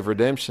the day of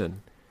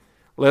redemption.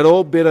 Let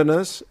all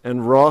bitterness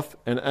and wrath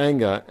and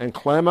anger and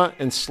clamour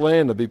and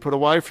slander be put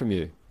away from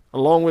you,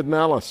 along with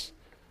malice.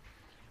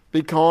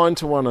 Be kind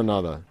to one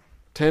another,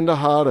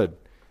 tender-hearted,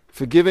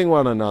 forgiving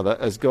one another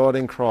as God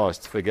in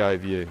Christ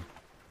forgave you.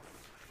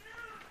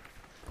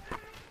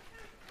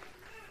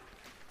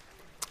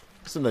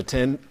 Listen to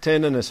the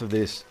tenderness of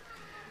this.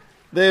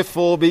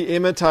 Therefore be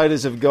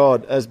imitators of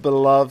God as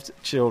beloved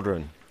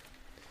children,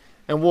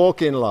 and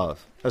walk in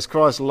love, as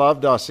Christ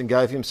loved us and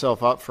gave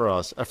himself up for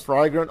us, a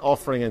fragrant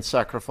offering and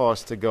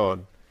sacrifice to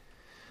God.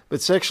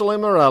 But sexual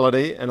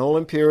immorality and all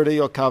impurity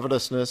or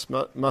covetousness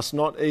must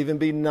not even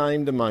be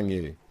named among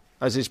you,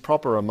 as is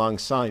proper among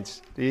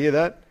saints. Do you hear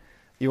that?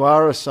 You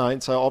are a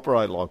saint, so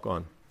operate like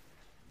one.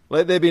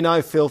 Let there be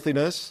no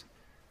filthiness,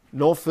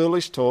 nor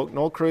foolish talk,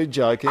 nor crude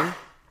joking,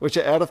 which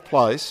are out of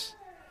place,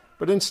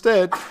 but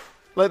instead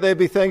let there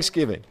be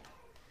thanksgiving.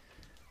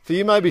 For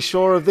you may be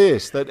sure of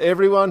this, that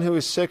everyone who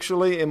is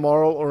sexually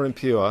immoral or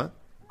impure,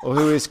 or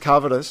who is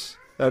covetous,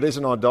 that is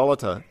an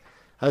idolater,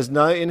 has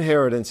no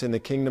inheritance in the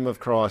kingdom of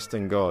Christ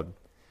and God.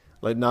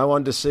 Let no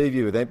one deceive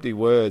you with empty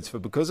words, for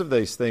because of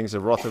these things the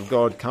wrath of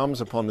God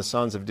comes upon the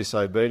sons of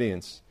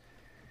disobedience.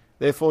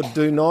 Therefore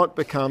do not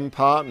become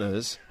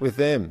partners with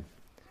them.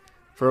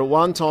 For at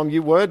one time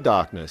you were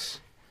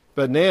darkness,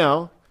 but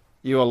now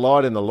you are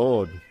light in the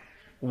Lord.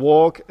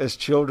 Walk as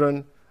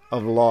children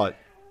of light.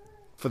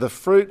 For the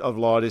fruit of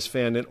light is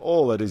found in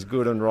all that is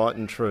good and right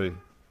and true.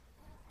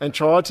 And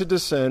try to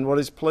discern what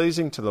is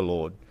pleasing to the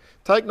Lord.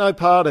 Take no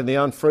part in the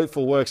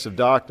unfruitful works of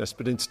darkness,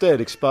 but instead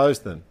expose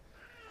them.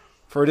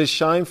 For it is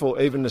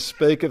shameful even to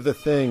speak of the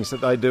things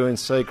that they do in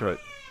secret.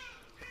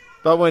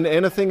 But when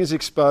anything is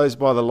exposed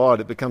by the light,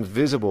 it becomes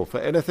visible, for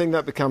anything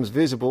that becomes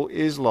visible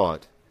is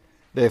light.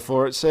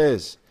 Therefore it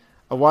says,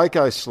 Awake,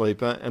 O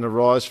sleeper, and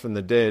arise from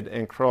the dead,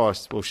 and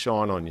Christ will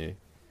shine on you.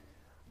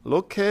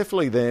 Look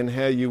carefully then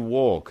how you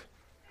walk,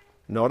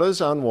 not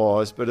as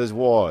unwise, but as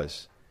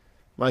wise,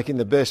 making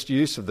the best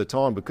use of the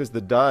time, because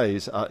the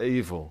days are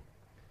evil.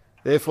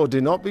 Therefore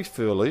do not be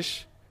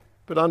foolish,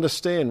 but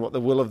understand what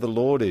the will of the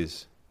Lord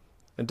is.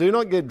 And do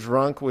not get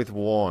drunk with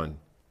wine,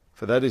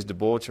 for that is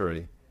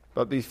debauchery,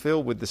 but be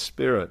filled with the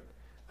Spirit,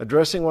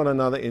 addressing one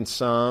another in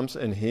psalms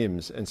and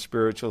hymns and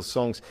spiritual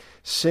songs,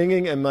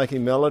 singing and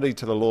making melody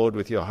to the Lord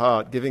with your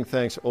heart, giving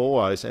thanks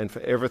always and for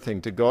everything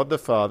to God the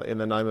Father in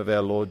the name of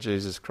our Lord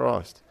Jesus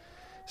Christ,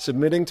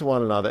 submitting to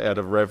one another out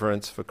of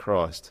reverence for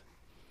Christ.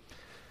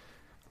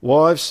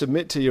 Wives,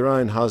 submit to your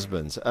own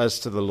husbands as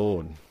to the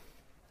Lord.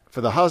 For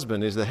the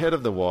husband is the head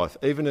of the wife,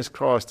 even as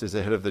Christ is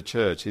the head of the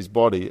church, his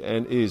body,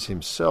 and is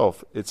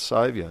himself its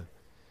Saviour.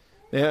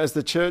 Now, as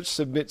the church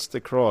submits to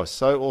Christ,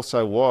 so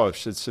also wives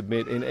should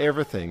submit in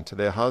everything to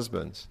their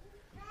husbands.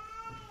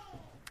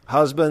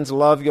 Husbands,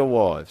 love your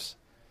wives,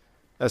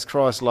 as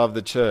Christ loved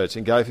the church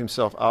and gave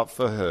himself up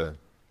for her,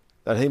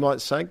 that he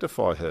might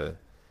sanctify her,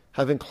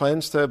 having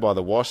cleansed her by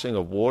the washing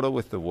of water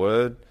with the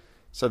word,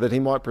 so that he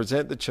might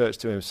present the church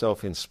to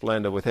himself in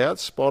splendour, without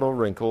spot or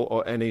wrinkle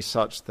or any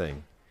such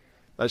thing,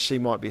 that she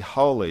might be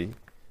holy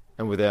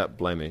and without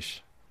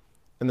blemish.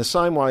 In the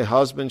same way,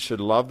 husbands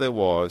should love their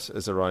wives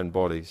as their own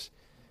bodies.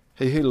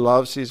 He who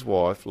loves his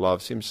wife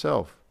loves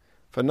himself,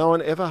 for no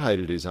one ever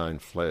hated his own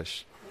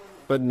flesh,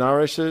 but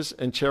nourishes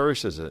and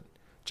cherishes it,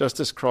 just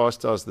as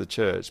Christ does the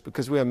church,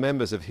 because we are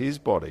members of his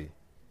body.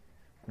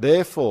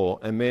 Therefore,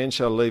 a man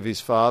shall leave his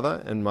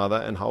father and mother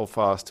and hold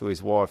fast to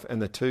his wife,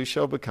 and the two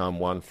shall become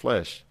one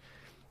flesh.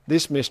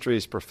 This mystery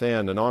is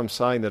profound, and I'm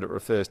saying that it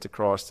refers to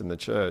Christ and the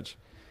church.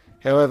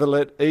 However,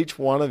 let each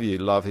one of you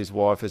love his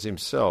wife as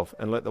himself,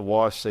 and let the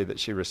wife see that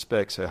she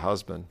respects her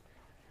husband.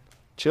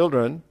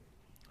 Children,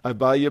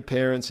 obey your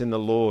parents in the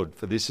Lord,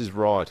 for this is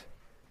right.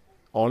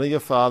 Honour your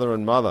father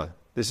and mother.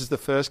 This is the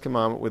first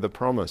commandment with a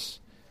promise,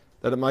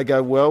 that it may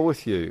go well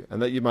with you,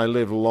 and that you may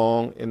live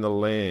long in the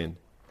land.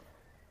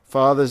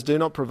 Fathers, do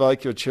not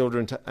provoke your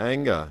children to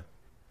anger,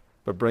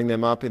 but bring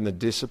them up in the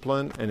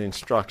discipline and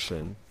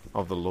instruction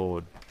of the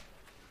Lord.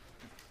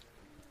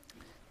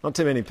 Not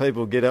too many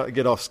people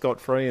get off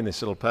scot-free in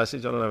this little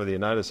passage. I don't know whether you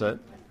notice that.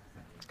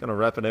 It's kind of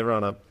wrapping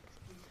everyone up.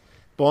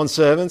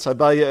 Bondservants,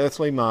 obey your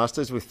earthly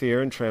masters with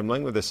fear and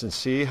trembling, with a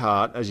sincere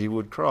heart as you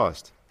would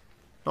Christ.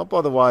 Not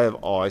by the way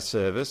of eye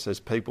service as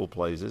people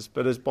pleasers,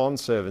 but as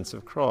bondservants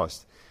of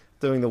Christ,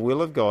 doing the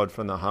will of God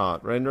from the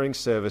heart, rendering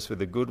service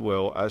with a good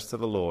will as to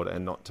the Lord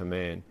and not to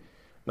man,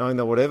 knowing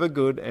that whatever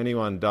good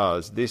anyone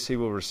does, this he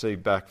will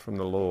receive back from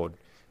the Lord,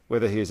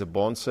 whether he is a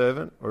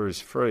bondservant or is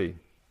free.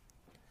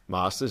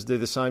 Masters, do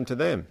the same to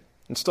them,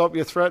 and stop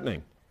your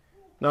threatening,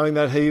 knowing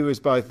that he who is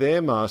both their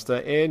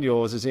master and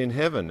yours is in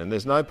heaven, and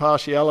there's no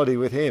partiality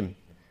with him.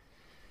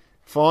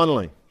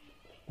 Finally,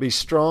 be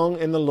strong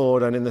in the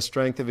Lord and in the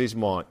strength of his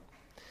might.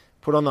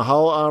 Put on the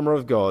whole armour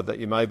of God, that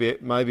you may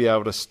be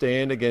able to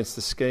stand against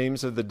the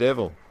schemes of the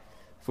devil.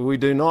 For we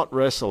do not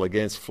wrestle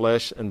against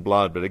flesh and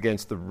blood, but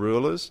against the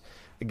rulers,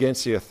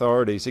 against the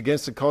authorities,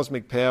 against the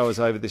cosmic powers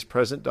over this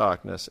present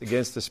darkness,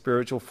 against the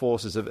spiritual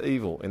forces of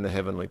evil in the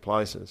heavenly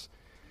places.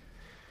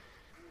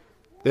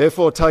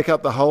 Therefore take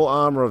up the whole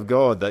armour of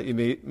God, that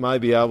you may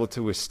be able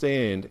to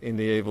withstand in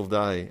the evil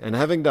day, and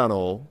having done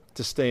all,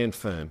 to stand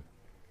firm.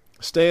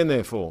 Stand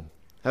therefore,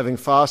 having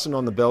fastened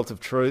on the belt of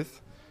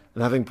truth,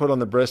 and having put on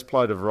the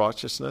breastplate of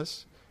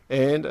righteousness,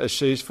 and as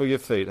shoes for your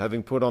feet,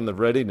 having put on the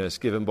readiness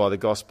given by the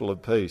gospel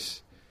of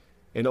peace.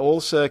 In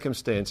all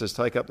circumstances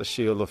take up the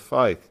shield of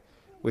faith,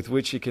 with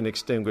which you can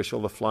extinguish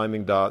all the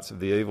flaming darts of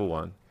the evil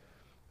one.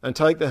 And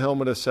take the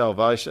helmet of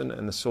salvation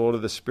and the sword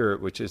of the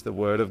Spirit, which is the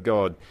word of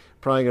God,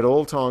 praying at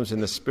all times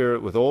in the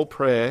Spirit with all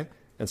prayer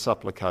and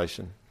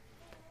supplication.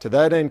 To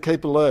that end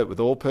keep alert with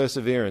all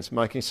perseverance,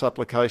 making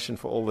supplication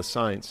for all the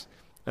saints,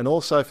 and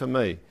also for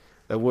me,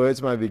 that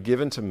words may be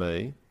given to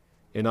me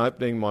in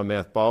opening my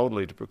mouth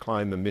boldly to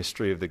proclaim the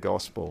mystery of the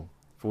gospel,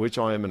 for which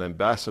I am an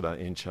ambassador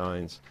in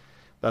chains,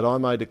 that I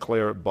may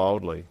declare it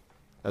boldly,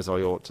 as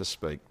I ought to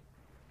speak.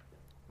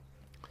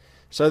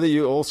 So that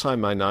you also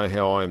may know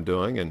how I am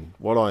doing and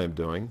what I am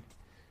doing,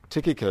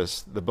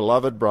 Tychicus, the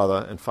beloved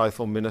brother and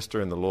faithful minister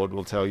in the Lord,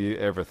 will tell you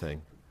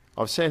everything.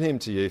 I've sent him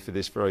to you for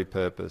this very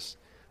purpose,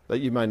 that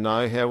you may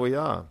know how we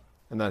are,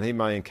 and that he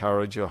may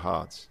encourage your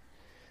hearts.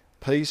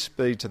 Peace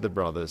be to the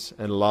brothers,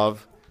 and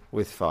love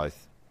with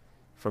faith.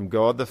 From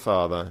God the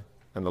Father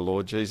and the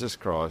Lord Jesus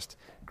Christ,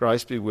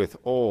 grace be with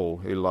all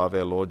who love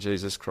our Lord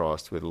Jesus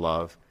Christ with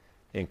love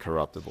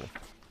incorruptible.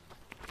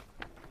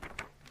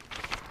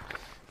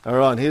 All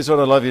right, here's what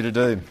I'd love you to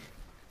do.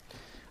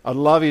 I'd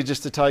love you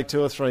just to take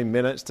 2 or 3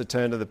 minutes to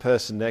turn to the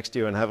person next to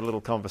you and have a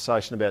little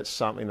conversation about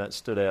something that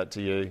stood out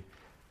to you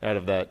out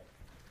of that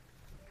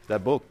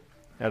book,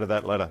 out of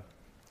that letter.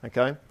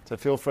 Okay? So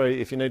feel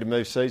free, if you need to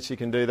move seats, you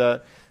can do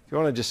that. If you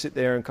want to just sit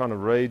there and kind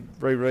of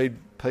reread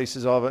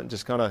pieces of it and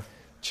just kind of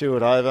chew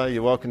it over,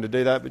 you're welcome to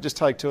do that. But just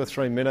take 2 or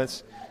 3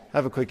 minutes,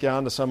 have a quick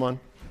yarn to someone.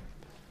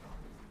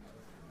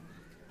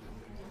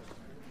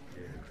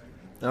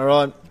 All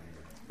right.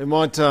 We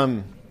might...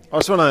 I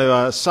just want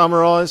to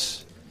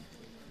summarise,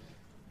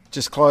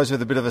 just close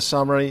with a bit of a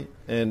summary,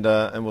 and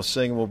we'll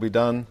sing and we'll be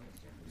done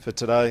for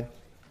today.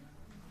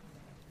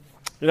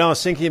 You know, I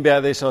was thinking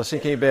about this. I was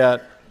thinking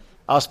about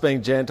us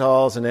being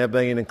Gentiles and now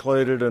being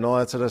included and all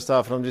that sort of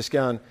stuff, and I'm just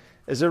going,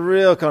 there's a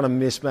real kind of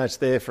mismatch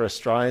there for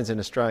Australians and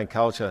Australian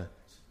culture,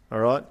 all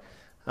right?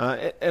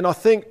 And I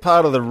think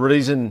part of the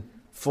reason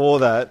for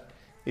that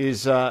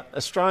is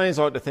Australians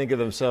like to think of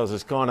themselves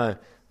as kind of,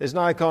 there's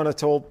no kind of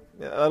tall,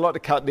 they like to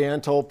cut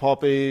down tall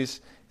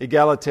poppies,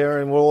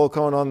 egalitarian, we're all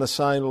kind of on the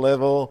same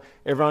level,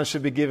 everyone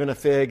should be given a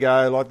fair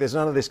go, like there's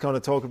none of this kind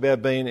of talk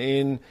about being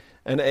in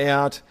and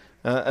out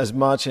as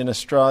much in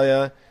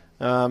Australia.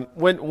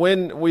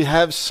 When we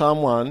have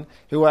someone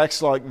who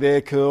acts like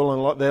they're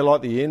cool and they're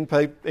like the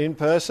in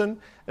person,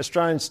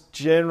 Australians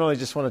generally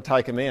just want to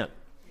take them out,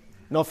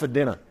 not for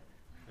dinner.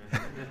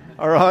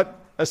 All right?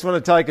 I just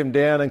want to take them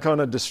down and kind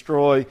of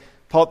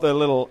pop their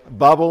little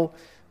bubble.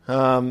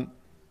 I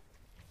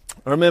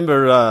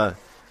remember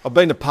I've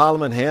been to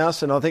Parliament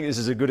House, and I think this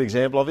is a good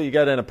example of it. You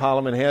go down to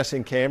Parliament House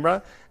in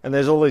Canberra, and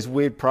there's all these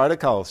weird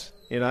protocols,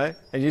 and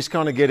you just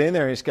kind of get in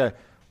there and you just go,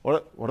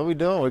 what are we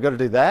doing? We've got to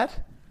do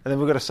that? And then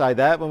we've got to say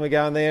that when we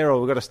go in there, or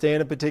we've got to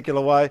stand a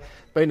particular way.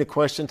 Been to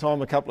question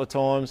time a couple of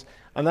times,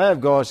 and they have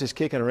guys just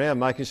kicking around,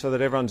 making sure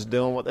that everyone's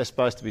doing what they're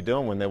supposed to be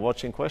doing when they're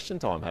watching question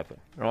time happen,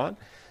 right?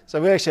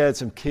 So we actually had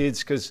some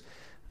kids, because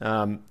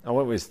I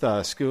went with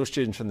school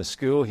students from the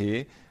school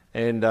here,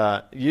 and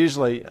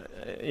usually,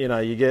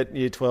 you get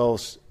Year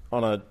 12s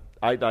on an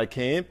 8-day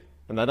camp,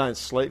 and they don't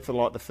sleep for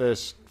like the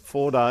first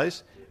 4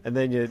 days, and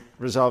then you're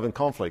resolving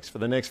conflicts for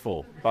the next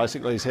 4,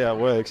 basically is how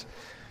it works.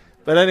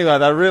 But anyway,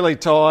 they're really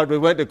tired. We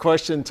went to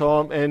question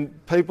time, and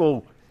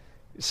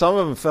some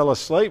of them fell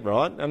asleep,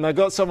 right? And they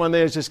got someone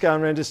there who's just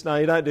going around, no,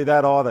 you don't do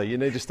that either. You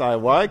need to stay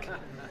awake.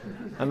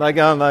 And they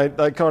go and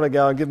they kind of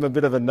go and give them a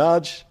bit of a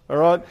nudge, all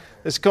right?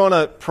 There's kind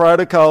of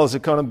protocols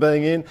of kind of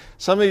being in.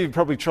 Some of you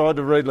probably tried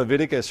to read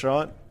Leviticus,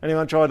 right?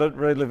 Anyone tried to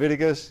read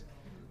Leviticus?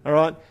 All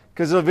right?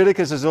 Because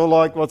Leviticus is all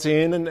like what's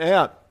in and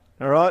out,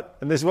 all right?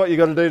 And this is what you've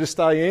got to do to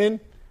stay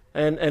in.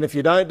 And if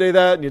you don't do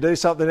that and you do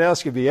something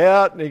else, you'll be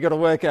out, and you've got to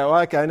work out,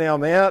 okay, now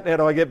I'm out, how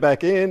do I get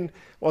back in?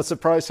 What's the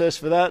process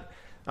for that?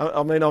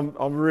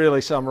 I'm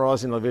really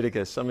summarising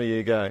Leviticus. Some of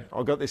you go,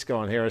 I've got this guy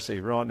on heresy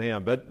right now.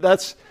 But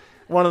that's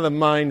one of the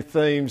main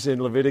themes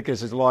in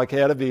Leviticus, is like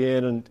how to be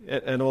in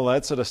and all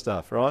that sort of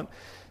stuff, right?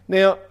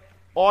 Now,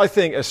 I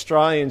think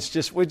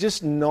Australians, we're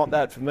just not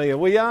that familiar.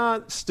 We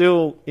are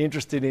still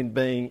interested in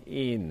being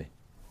in,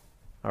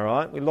 all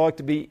right? We like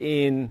to be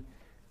in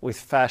with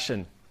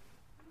fashion.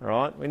 All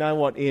right, we know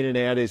what in and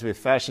out is with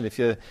fashion. If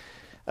you're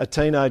a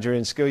teenager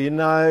in school, you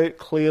know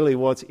clearly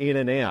what's in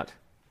and out,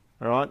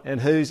 all right,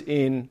 and who's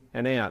in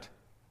and out.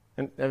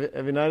 And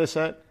have you noticed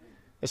that?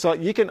 It's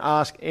like you can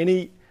ask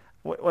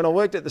when I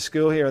worked at the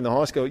school here in the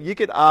high school, you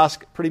could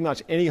ask pretty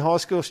much any high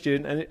school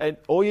student, and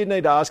all you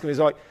need to ask them is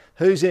like,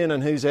 who's in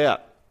and who's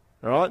out,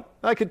 all right?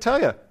 They could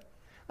tell you.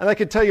 And they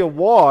could tell you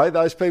why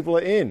those people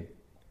are in,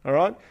 all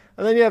right?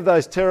 And then you have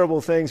those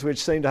terrible things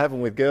which seem to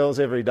happen with girls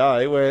every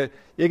day, where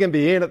you can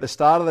be in at the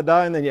start of the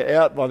day and then you're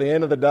out by the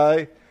end of the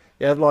day.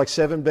 You have like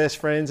 7 best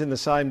friends in the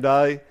same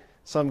day.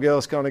 Some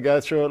girls kind of go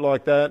through it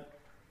like that.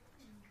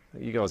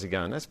 You guys are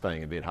going, that's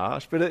being a bit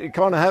harsh. But it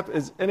kind of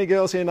happens. Any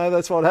girls here know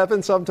that's what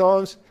happens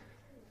sometimes?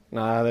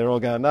 No, they're all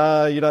going,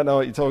 no, you don't know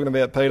what you're talking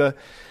about, Peter.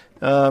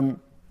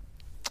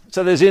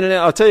 So there's in and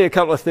out. I'll tell you a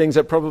couple of things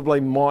that probably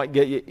might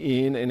get you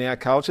in our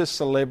culture.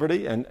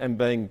 Celebrity and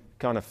being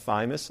kind of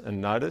famous and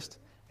noticed,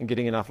 and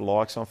getting enough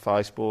likes on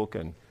Facebook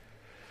and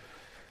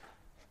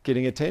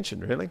getting attention,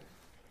 really.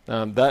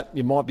 That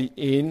you might be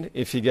in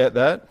if you get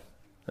that.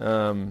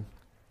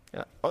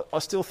 I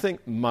still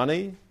think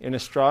money in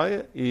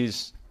Australia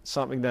is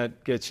something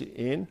that gets you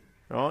in,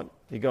 right?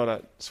 You got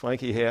a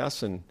swanky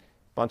house and a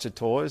bunch of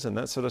toys and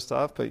that sort of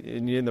stuff, but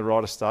you're in the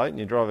right estate and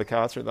you drive a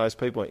car through it, those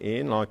people are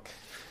in, like,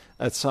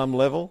 at some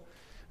level.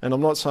 And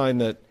I'm not saying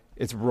that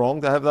it's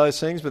wrong to have those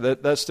things,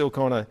 but that still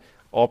kind of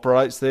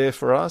operates there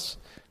for us.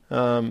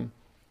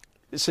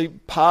 See,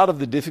 part of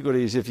the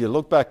difficulty is if you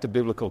look back to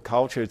biblical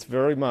culture, it's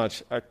very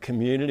much a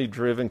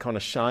community-driven kind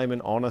of shame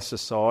and honour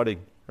society,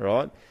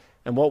 right?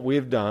 And what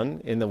we've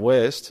done in the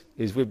West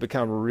is we've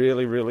become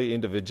really, really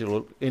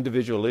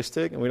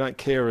individualistic, and we don't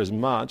care as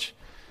much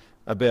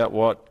about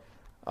what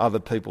other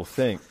people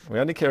think. We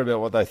only care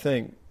about what they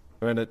think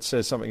when it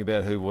says something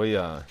about who we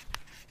are,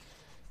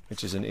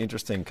 which is an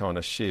interesting kind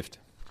of shift.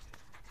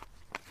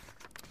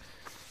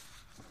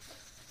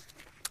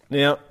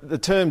 Now, the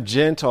term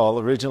Gentile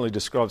originally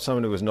described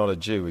someone who was not a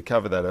Jew. We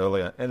covered that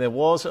earlier. And there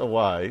was a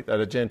way that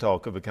a Gentile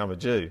could become a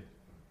Jew.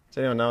 Does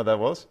anyone know what that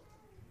was?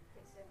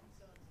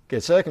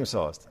 Get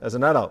circumcised as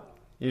an adult.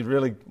 You'd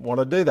really want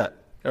to do that.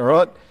 All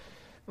right?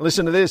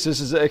 Listen to this.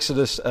 This is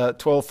Exodus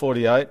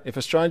 12:48. If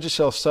a stranger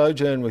shall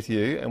sojourn with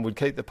you and would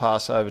keep the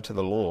Passover to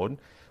the Lord,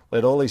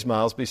 let all his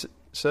males be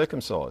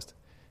circumcised.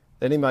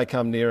 Then he may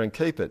come near and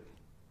keep it.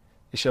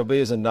 He shall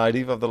be as a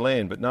native of the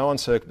land, but no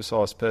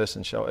uncircumcised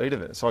person shall eat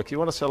of it. It's like you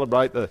want to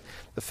celebrate the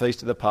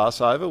feast of the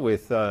Passover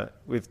with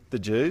the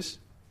Jews,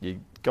 you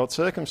got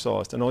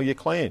circumcised and all your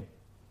clan,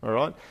 all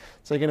right?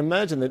 So you can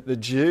imagine that the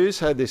Jews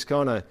had this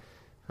kind of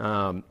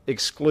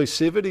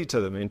exclusivity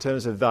to them in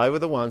terms of they were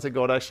the ones that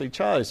God actually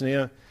chose.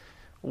 Now,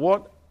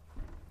 what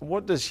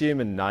does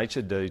human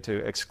nature do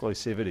to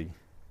exclusivity?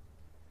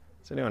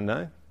 Does anyone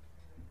know?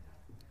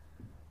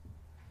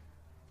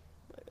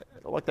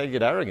 Like they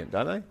get arrogant,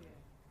 don't they?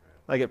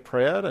 They get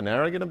proud and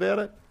arrogant about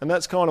it. And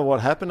that's kind of what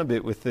happened a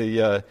bit with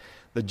the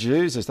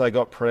Jews, as they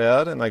got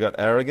proud and they got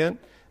arrogant.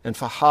 And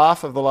for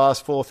half of the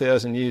last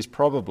 4,000 years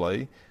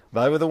probably,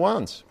 they were the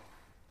ones.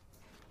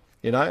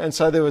 And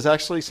so there was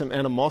actually some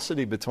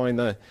animosity between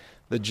the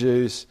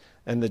Jews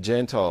and the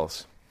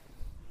Gentiles.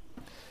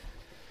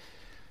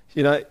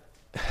 You know,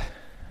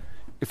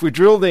 if we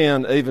drill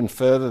down even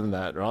further than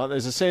that, right,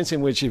 there's a sense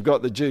in which you've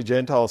got the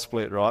Jew-Gentile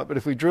split, right? But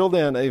if we drill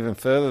down even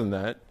further than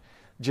that,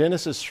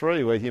 Genesis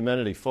 3, where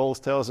humanity falls,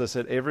 tells us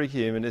that every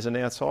human is an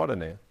outsider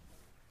now.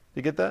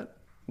 You get that?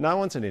 No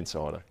one's an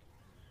insider.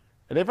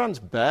 And everyone's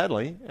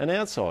badly an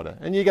outsider.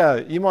 And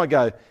you might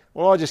go,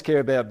 well, I just care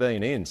about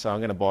being in, so I'm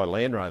going to buy a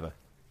Land Rover.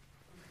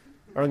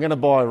 Or I'm going to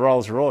buy a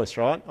Rolls Royce,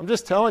 right? I'm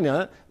just telling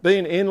you,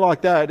 being in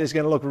like that is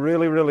going to look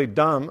really, really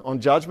dumb on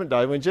Judgment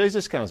Day when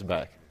Jesus comes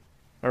back.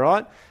 All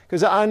right?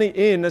 Because the only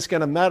in that's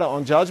going to matter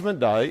on Judgment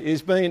Day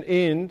is being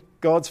in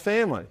God's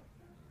family.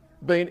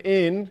 Being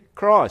in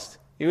Christ.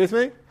 You with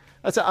me?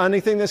 That's the only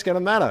thing that's going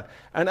to matter.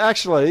 And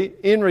actually,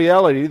 in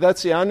reality,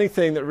 that's the only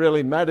thing that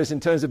really matters in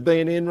terms of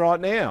being in right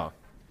now.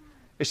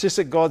 It's just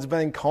that God's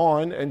being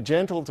kind and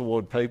gentle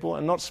toward people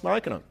and not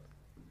smoking them.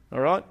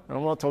 All right? And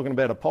I'm not talking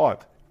about a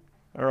pipe.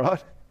 All right?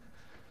 I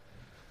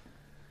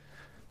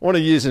want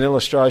to use an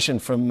illustration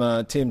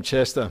from Tim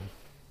Chester.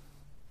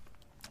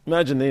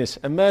 Imagine this.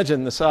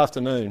 Imagine this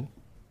afternoon,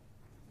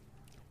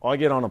 I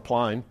get on a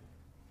plane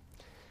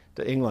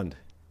to England,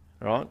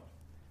 right?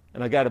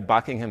 And I go to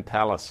Buckingham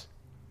Palace,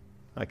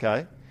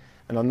 okay?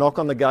 And I knock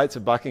on the gates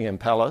of Buckingham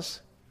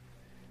Palace,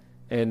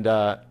 and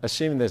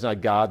assuming there's no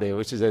guard there,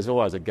 which is there's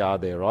always a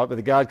guard there, right? But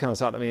the guard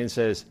comes up to me and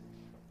says,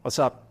 "What's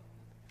up?"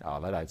 Oh,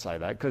 they don't say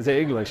that because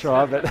they're English,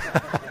 right? But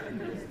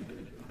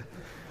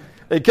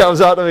he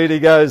comes up to me and he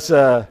goes,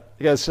 "How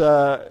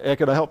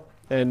can I help?"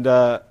 And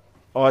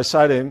I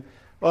say to him,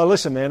 "Well,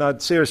 listen, man,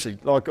 seriously,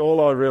 like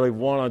all I really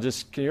want,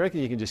 can you reckon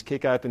you can just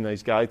kick open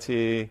these gates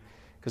here?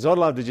 Because I'd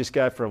love to just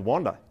go for a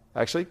wander,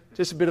 actually.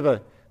 Just a bit of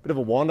a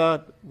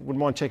wander. Wouldn't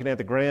mind checking out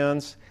the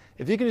grounds.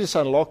 If you can just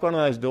unlock one of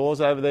those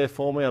doors over there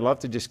for me, I'd love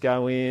to just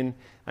go in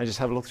and just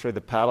have a look through the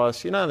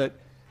palace. You know that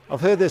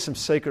I've heard there's some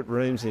secret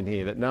rooms in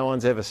here that no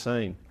one's ever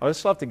seen. I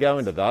just love to go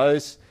into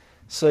those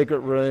secret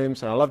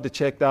rooms, and I love to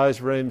check those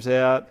rooms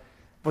out."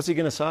 What's he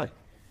going to say?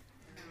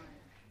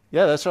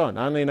 Yeah, that's right.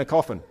 Only in a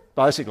coffin,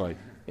 basically.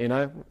 You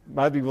know,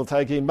 maybe we'll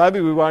take you in. Maybe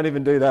we won't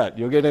even do that.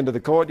 You'll get into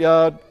the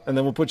courtyard, and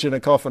then we'll put you in a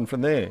coffin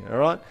from there. All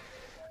right?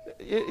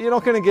 You're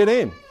not going to get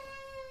in.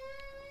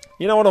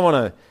 You know what I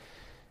want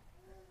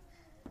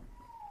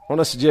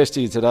to suggest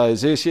to you today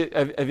is this.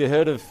 Have you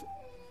heard of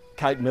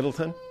Kate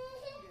Middleton?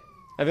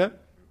 Have you?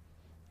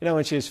 You know,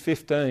 when she was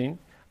 15, I'm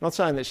not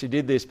saying that she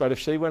did this, but if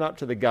she went up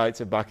to the gates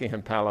of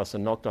Buckingham Palace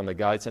and knocked on the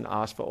gates and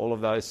asked for all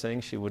of those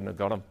things, she wouldn't have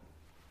got them.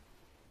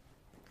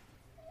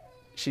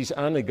 She's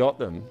only got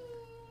them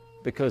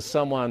because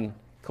someone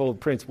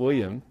called Prince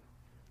William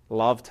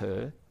loved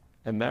her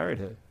and married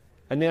her.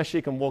 And now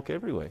she can walk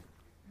everywhere.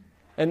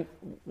 And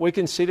we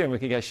can sit there and we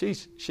can go,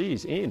 she's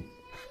in,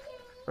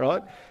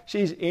 right?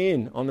 She's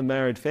in on the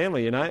married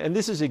family, you know. And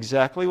this is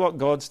exactly what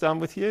God's done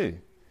with you.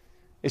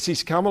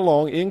 He's come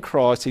along in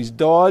Christ. He's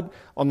died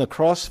on the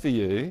cross for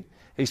you.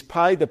 He's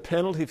paid the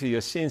penalty for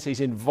your sins. He's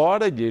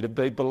invited you to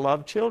be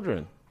beloved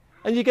children.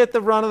 And you get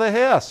the run of the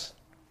house.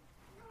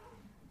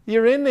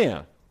 You're in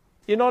now.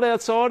 You're not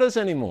outsiders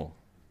anymore.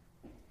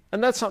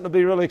 And that's something to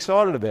be really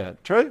excited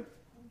about. True?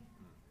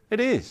 It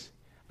is.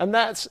 And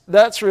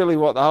that's really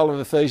what the whole of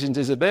Ephesians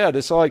is about.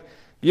 It's like,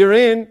 you're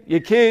in, your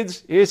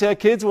kids, here's how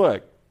kids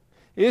work.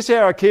 Here's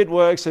how a kid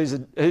works who's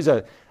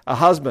a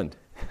husband.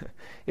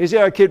 Here's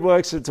how a kid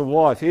works that's a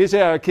wife. Here's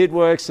how a kid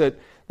works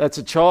that's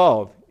a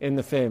child in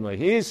the family.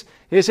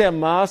 Here's how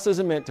masters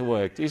are meant to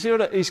work. Do you see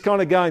what he's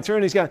kind of going through?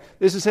 And he's going,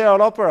 this is how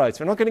it operates.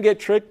 We're not going to get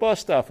tricked by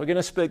stuff. We're going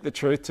to speak the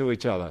truth to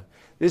each other.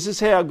 This is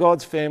how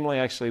God's family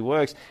actually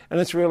works. And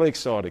it's really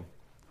exciting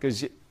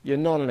because you're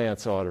not an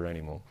outsider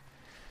anymore.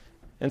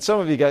 And some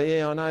of you go,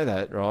 yeah, I know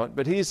that, right?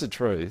 But here's the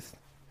truth.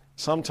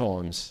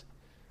 Sometimes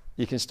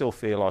you can still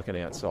feel like an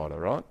outsider,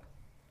 right?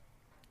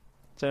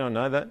 Does anyone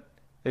know that?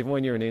 Even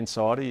when you're an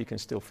insider, you can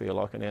still feel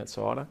like an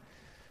outsider,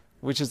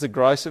 which is the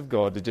grace of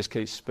God to just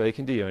keep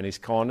speaking to you and his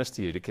kindness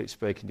to you to keep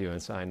speaking to you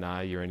and saying,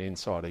 no, you're an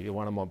insider. You're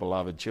one of my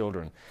beloved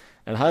children.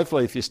 And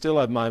hopefully if you still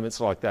have moments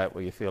like that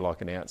where you feel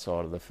like an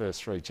outsider, the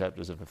first 3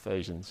 chapters of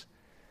Ephesians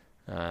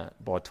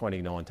by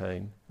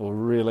 2019 will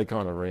really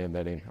kind of ram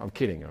that in. I'm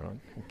kidding, all right?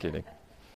 I'm kidding.